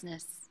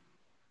righteousness.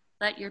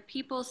 Let your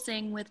people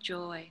sing with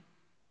joy.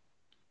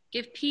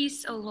 Give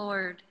peace, O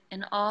Lord,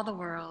 in all the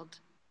world,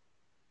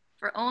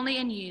 for only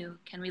in you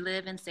can we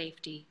live in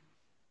safety.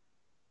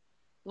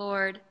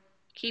 Lord,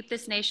 keep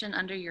this nation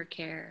under your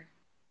care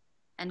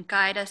and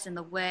guide us in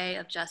the way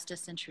of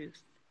justice and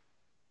truth.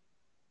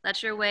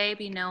 Let your way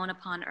be known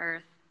upon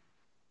earth,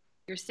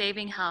 your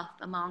saving health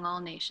among all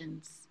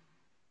nations.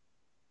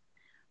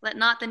 Let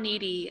not the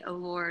needy, O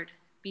Lord,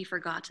 be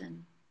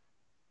forgotten,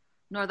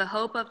 nor the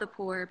hope of the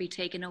poor be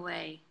taken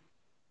away.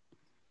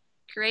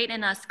 Create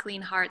in us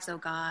clean hearts, O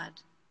God,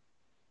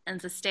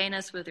 and sustain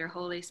us with your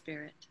Holy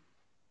Spirit.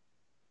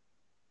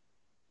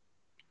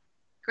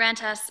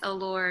 Grant us, O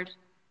Lord,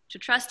 to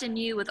trust in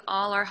you with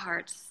all our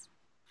hearts,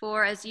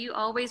 for as you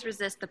always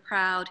resist the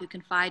proud who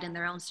confide in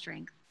their own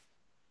strength,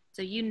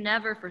 so you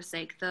never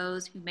forsake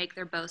those who make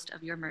their boast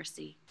of your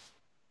mercy.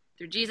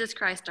 Through Jesus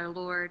Christ our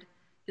Lord,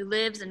 who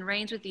lives and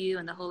reigns with you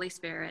in the Holy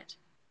Spirit,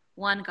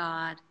 one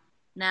God,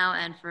 now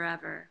and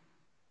forever.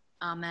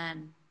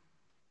 Amen.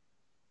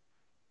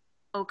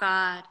 O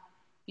God,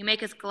 you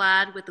make us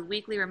glad with the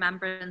weekly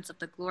remembrance of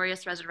the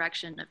glorious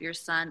resurrection of your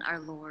Son, our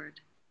Lord.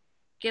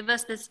 Give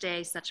us this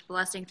day such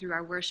blessing through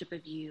our worship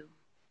of you,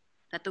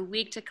 that the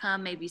week to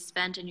come may be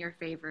spent in your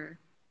favor.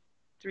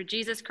 Through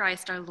Jesus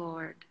Christ our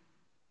Lord.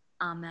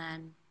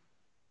 Amen.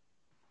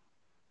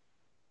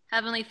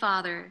 Heavenly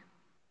Father,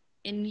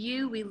 in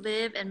you we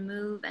live and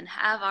move and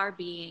have our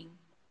being.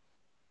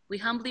 We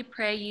humbly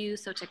pray you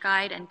so to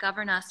guide and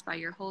govern us by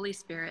your Holy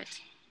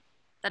Spirit,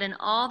 that in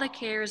all the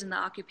cares and the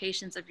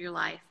occupations of your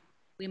life,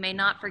 we may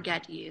not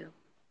forget you,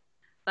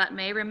 but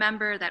may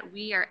remember that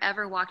we are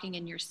ever walking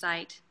in your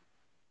sight.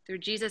 Through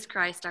Jesus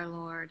Christ our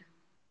Lord.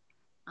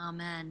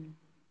 Amen.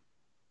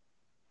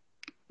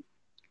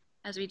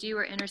 As we do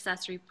our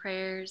intercessory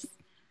prayers,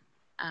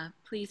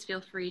 please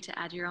feel free to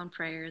add your own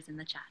prayers in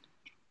the chat.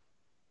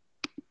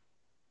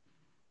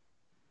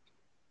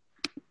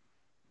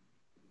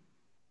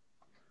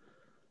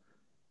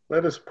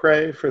 Let us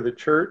pray for the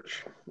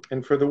church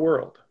and for the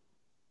world.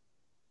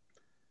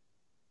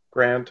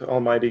 Grant,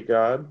 Almighty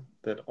God,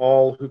 that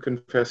all who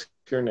confess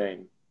your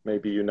name may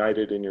be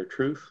united in your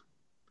truth,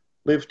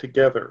 live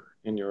together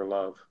in your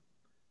love,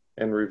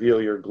 and reveal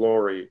your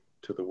glory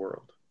to the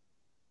world.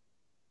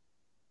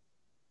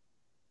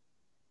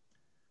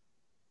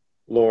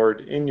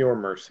 Lord, in your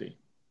mercy,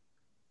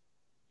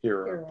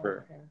 hear our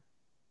prayer.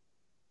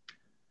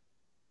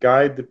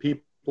 Guide the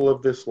people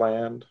of this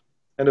land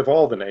and of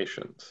all the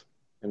nations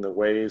in the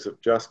ways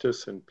of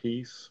justice and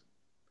peace,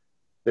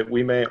 that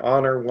we may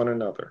honor one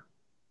another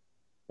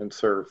and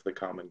serve the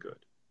common good.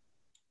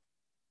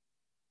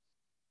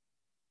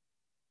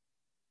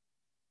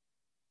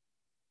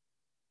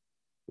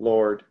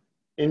 Lord,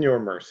 in your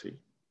mercy,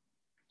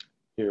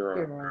 hear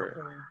our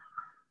prayer.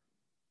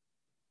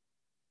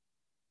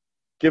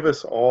 Give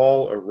us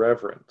all a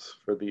reverence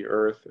for the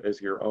earth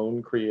as your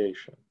own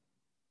creation,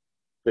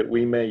 that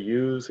we may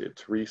use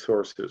its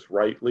resources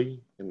rightly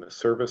in the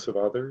service of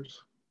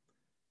others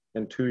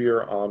and to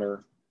your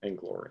honor and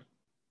glory.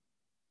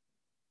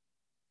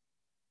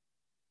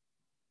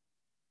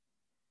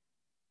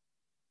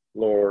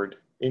 Lord,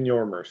 in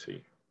your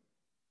mercy,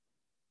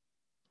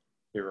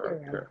 hear our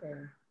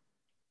prayer.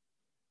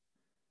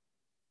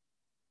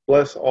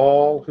 Bless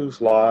all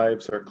whose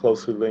lives are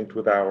closely linked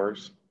with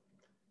ours,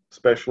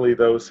 especially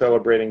those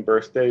celebrating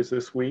birthdays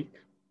this week,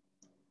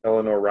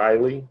 Eleanor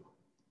Riley,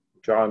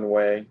 John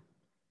Way,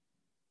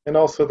 and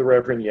also the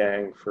Reverend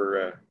Yang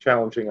for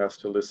challenging us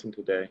to listen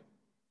today.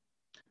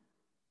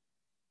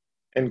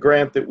 And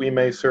grant that we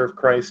may serve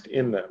Christ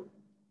in them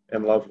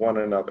and love one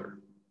another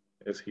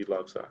as he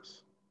loves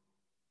us.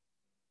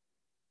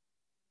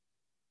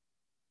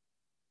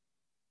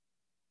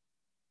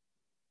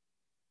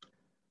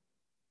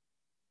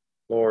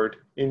 Lord,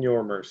 in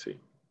your mercy,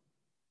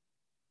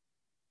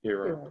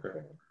 hear our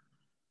prayer.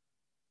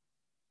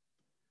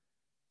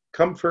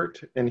 Comfort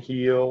and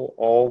heal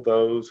all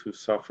those who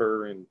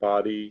suffer in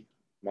body,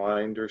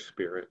 mind, or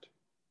spirit,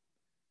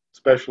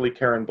 especially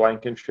Karen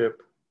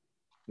Blankenship,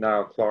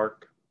 Niall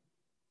Clark,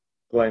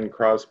 Glenn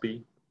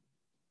Crosby,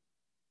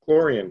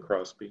 Glorian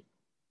Crosby,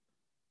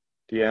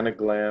 Deanna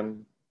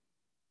Glenn,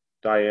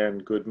 Diane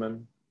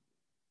Goodman,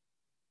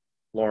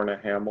 Lorna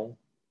Hamill,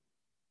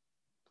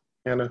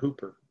 Hannah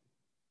Hooper,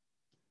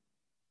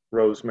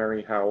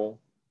 Rosemary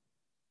Howell,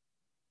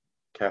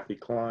 Kathy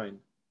Klein,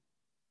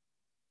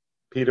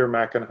 Peter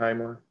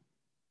Mackenheimer,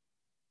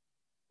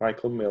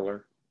 Michael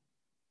Miller,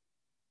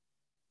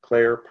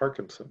 Claire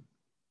Parkinson,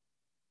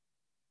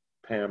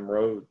 Pam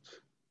Rhodes,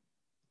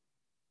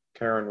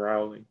 Karen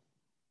Rowley,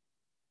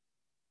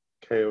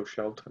 K.O.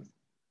 Shelton,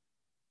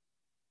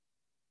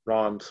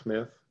 Ron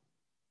Smith,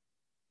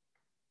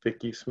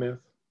 Vicki Smith,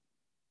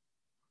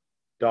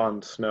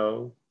 Don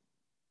Snow,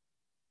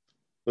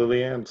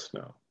 Lillianne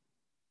Snow,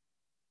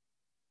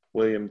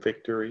 William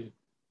Victory,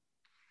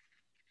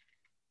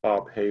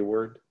 Bob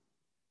Hayward,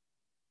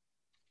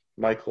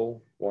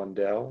 Michael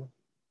Wandell,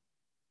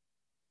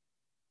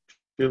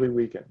 Julie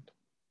Wiegand,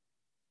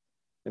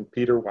 and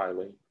Peter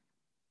Wiley.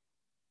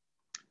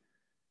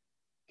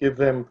 Give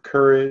them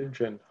courage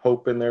and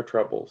hope in their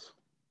troubles,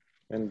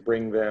 and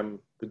bring them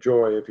the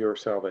joy of your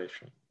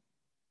salvation.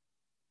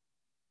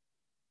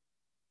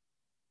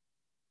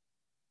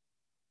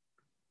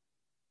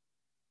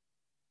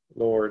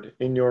 Lord,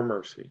 in your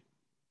mercy,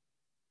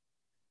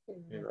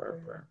 hear our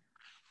prayer.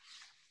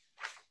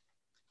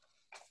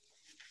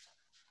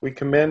 We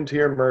commend to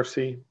your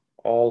mercy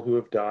all who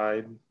have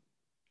died,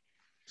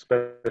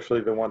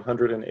 especially the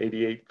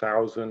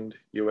 188,000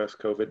 U.S.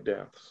 COVID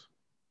deaths,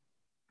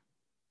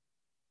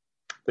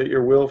 that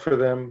your will for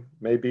them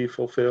may be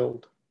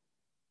fulfilled.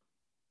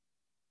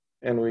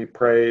 And we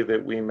pray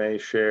that we may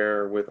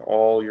share with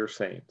all your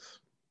saints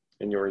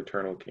in your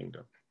eternal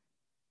kingdom.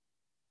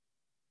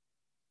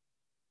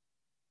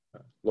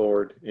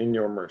 Lord, in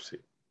your mercy,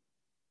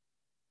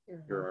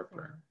 hear our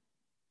prayer.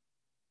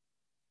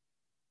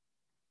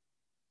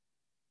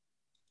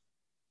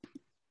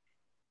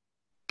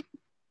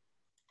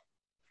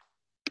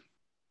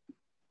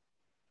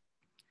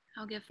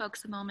 I'll give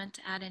folks a moment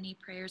to add any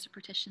prayers or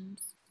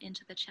petitions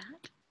into the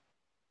chat.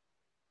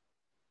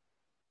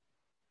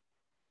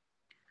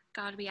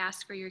 God, we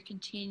ask for your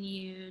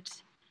continued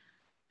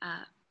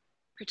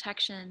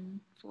protection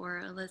for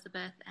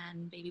Elizabeth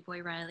and baby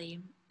boy Riley.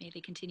 May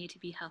they continue to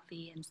be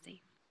healthy and safe.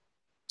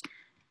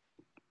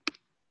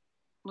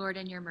 Lord,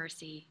 in your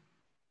mercy,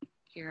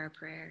 hear our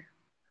prayer.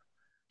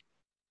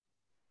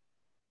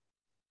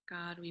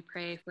 God, we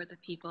pray for the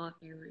people of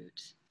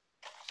Beirut.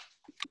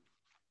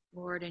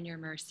 Lord, in your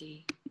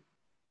mercy,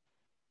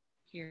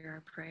 hear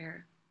our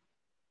prayer.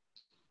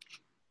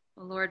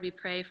 Oh, Lord, we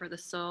pray for the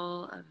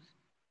soul of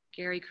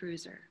Gary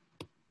Cruiser.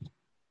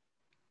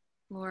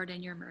 Lord,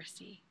 in your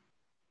mercy,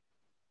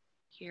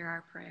 hear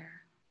our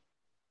prayer.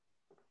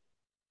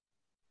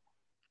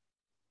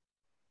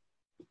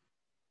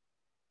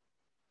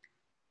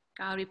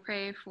 God, we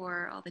pray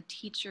for all the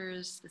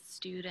teachers, the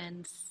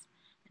students,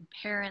 and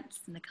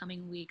parents in the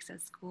coming weeks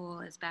as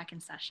school is back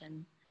in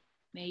session.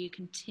 May you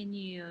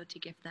continue to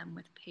gift them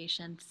with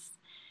patience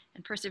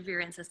and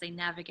perseverance as they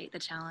navigate the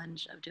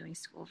challenge of doing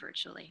school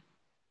virtually.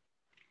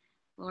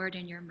 Lord,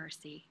 in your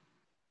mercy,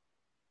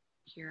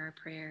 hear our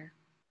prayer.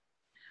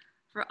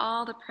 For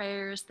all the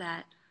prayers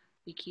that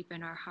we keep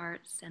in our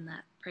hearts and the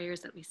prayers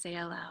that we say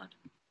aloud,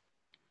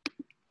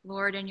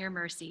 Lord, in your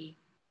mercy,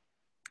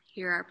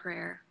 hear our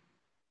prayer.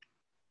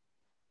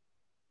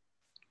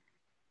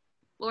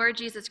 Lord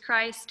Jesus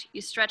Christ,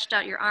 you stretched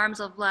out your arms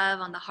of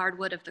love on the hard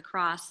wood of the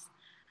cross,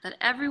 that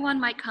everyone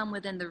might come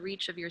within the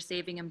reach of your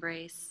saving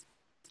embrace.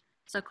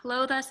 So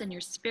clothe us in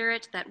your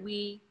spirit, that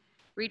we,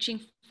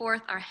 reaching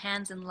forth our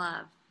hands in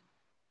love,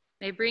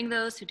 may bring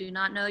those who do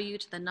not know you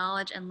to the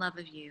knowledge and love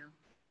of you,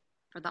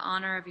 for the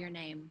honor of your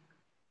name.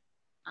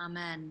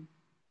 Amen.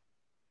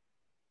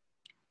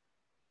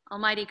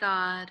 Almighty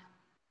God,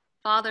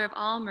 Father of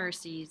all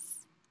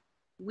mercies,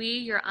 we,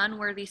 your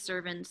unworthy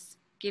servants,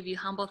 give you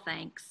humble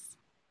thanks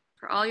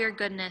for all your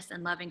goodness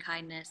and loving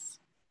kindness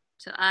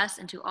to us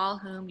and to all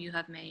whom you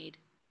have made.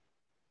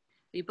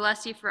 We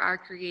bless you for our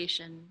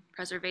creation,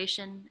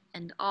 preservation,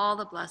 and all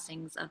the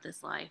blessings of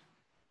this life,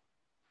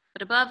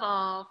 but above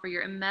all, for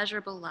your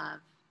immeasurable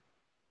love,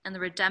 and the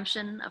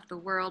redemption of the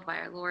world by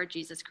our Lord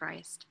Jesus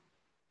Christ,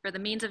 for the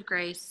means of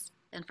grace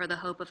and for the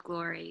hope of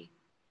glory.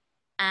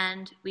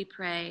 And we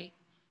pray,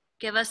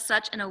 give us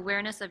such an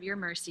awareness of your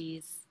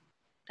mercies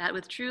that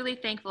with truly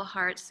thankful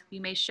hearts we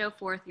may show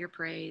forth your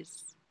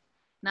praise,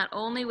 not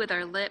only with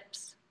our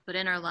lips, but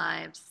in our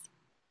lives,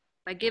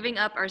 by giving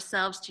up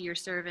ourselves to your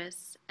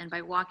service and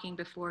by walking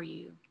before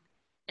you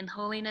in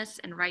holiness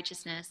and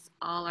righteousness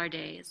all our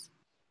days.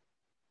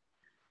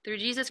 Through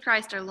Jesus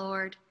Christ our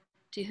Lord,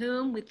 to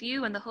whom with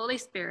you and the Holy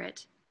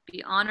Spirit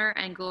be honor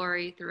and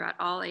glory throughout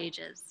all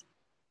ages.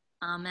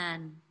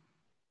 Amen.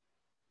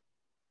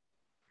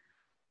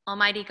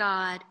 Almighty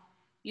God,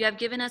 you have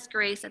given us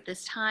grace at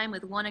this time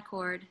with one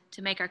accord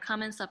to make our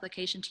common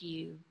supplication to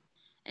you.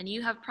 And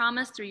you have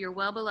promised through your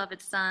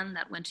well-beloved Son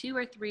that when 2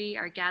 or 3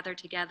 are gathered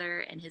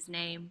together in his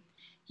name,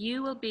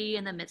 you will be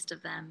in the midst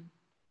of them.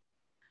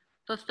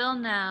 Fulfill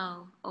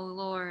now, O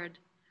Lord,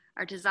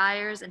 our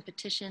desires and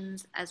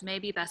petitions as may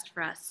be best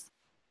for us,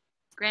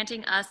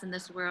 granting us in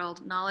this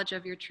world knowledge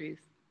of your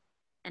truth,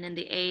 and in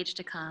the age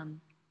to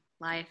come,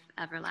 life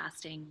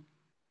everlasting.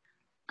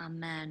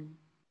 Amen.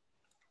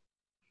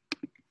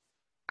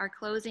 Our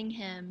closing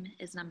hymn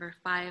is number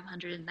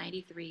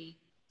 593,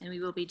 and we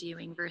will be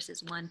doing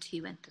verses 1,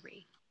 2, and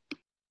 3.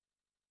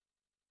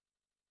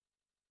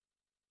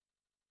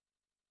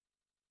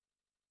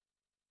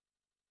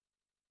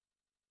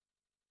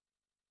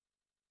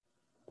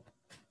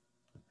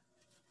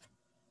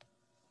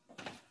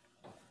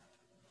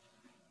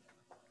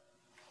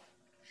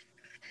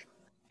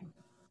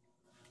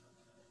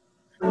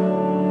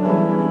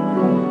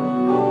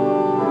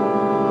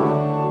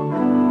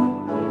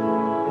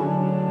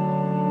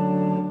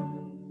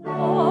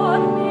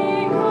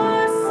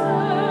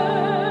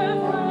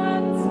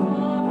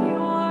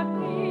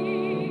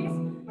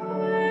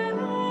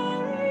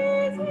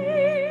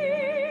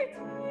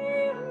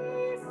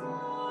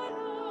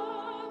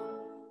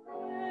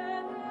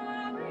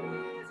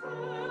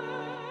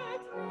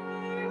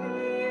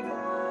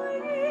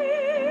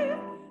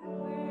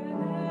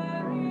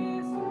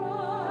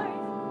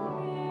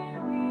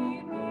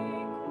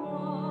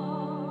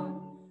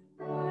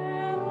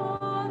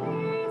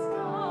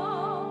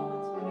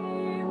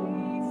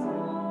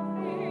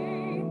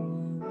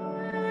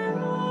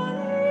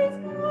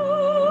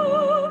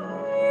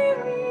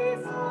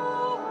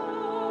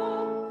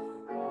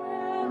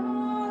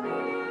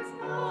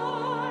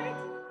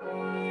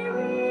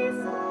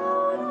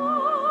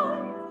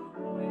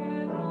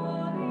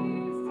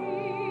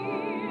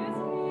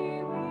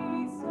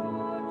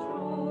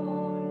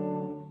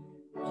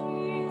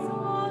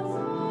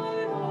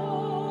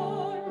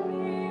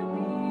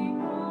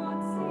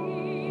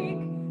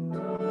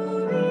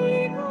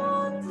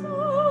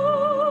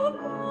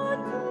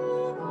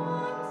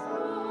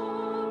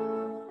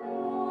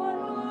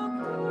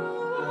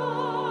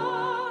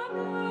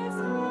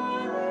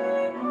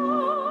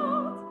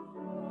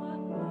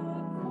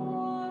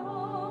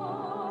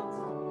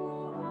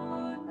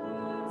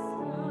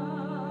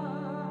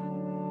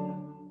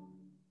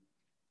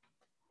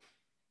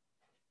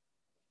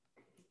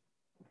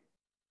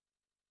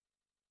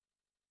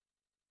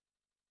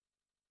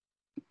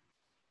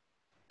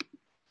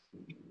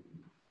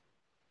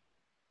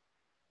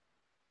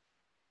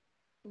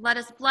 Let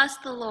us bless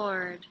the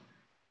Lord.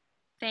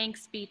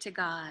 Thanks be to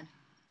God.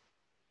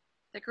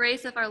 The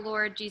grace of our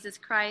Lord Jesus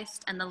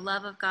Christ and the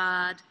love of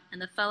God and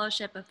the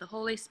fellowship of the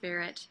Holy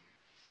Spirit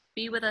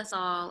be with us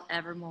all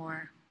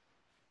evermore.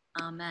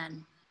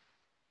 Amen.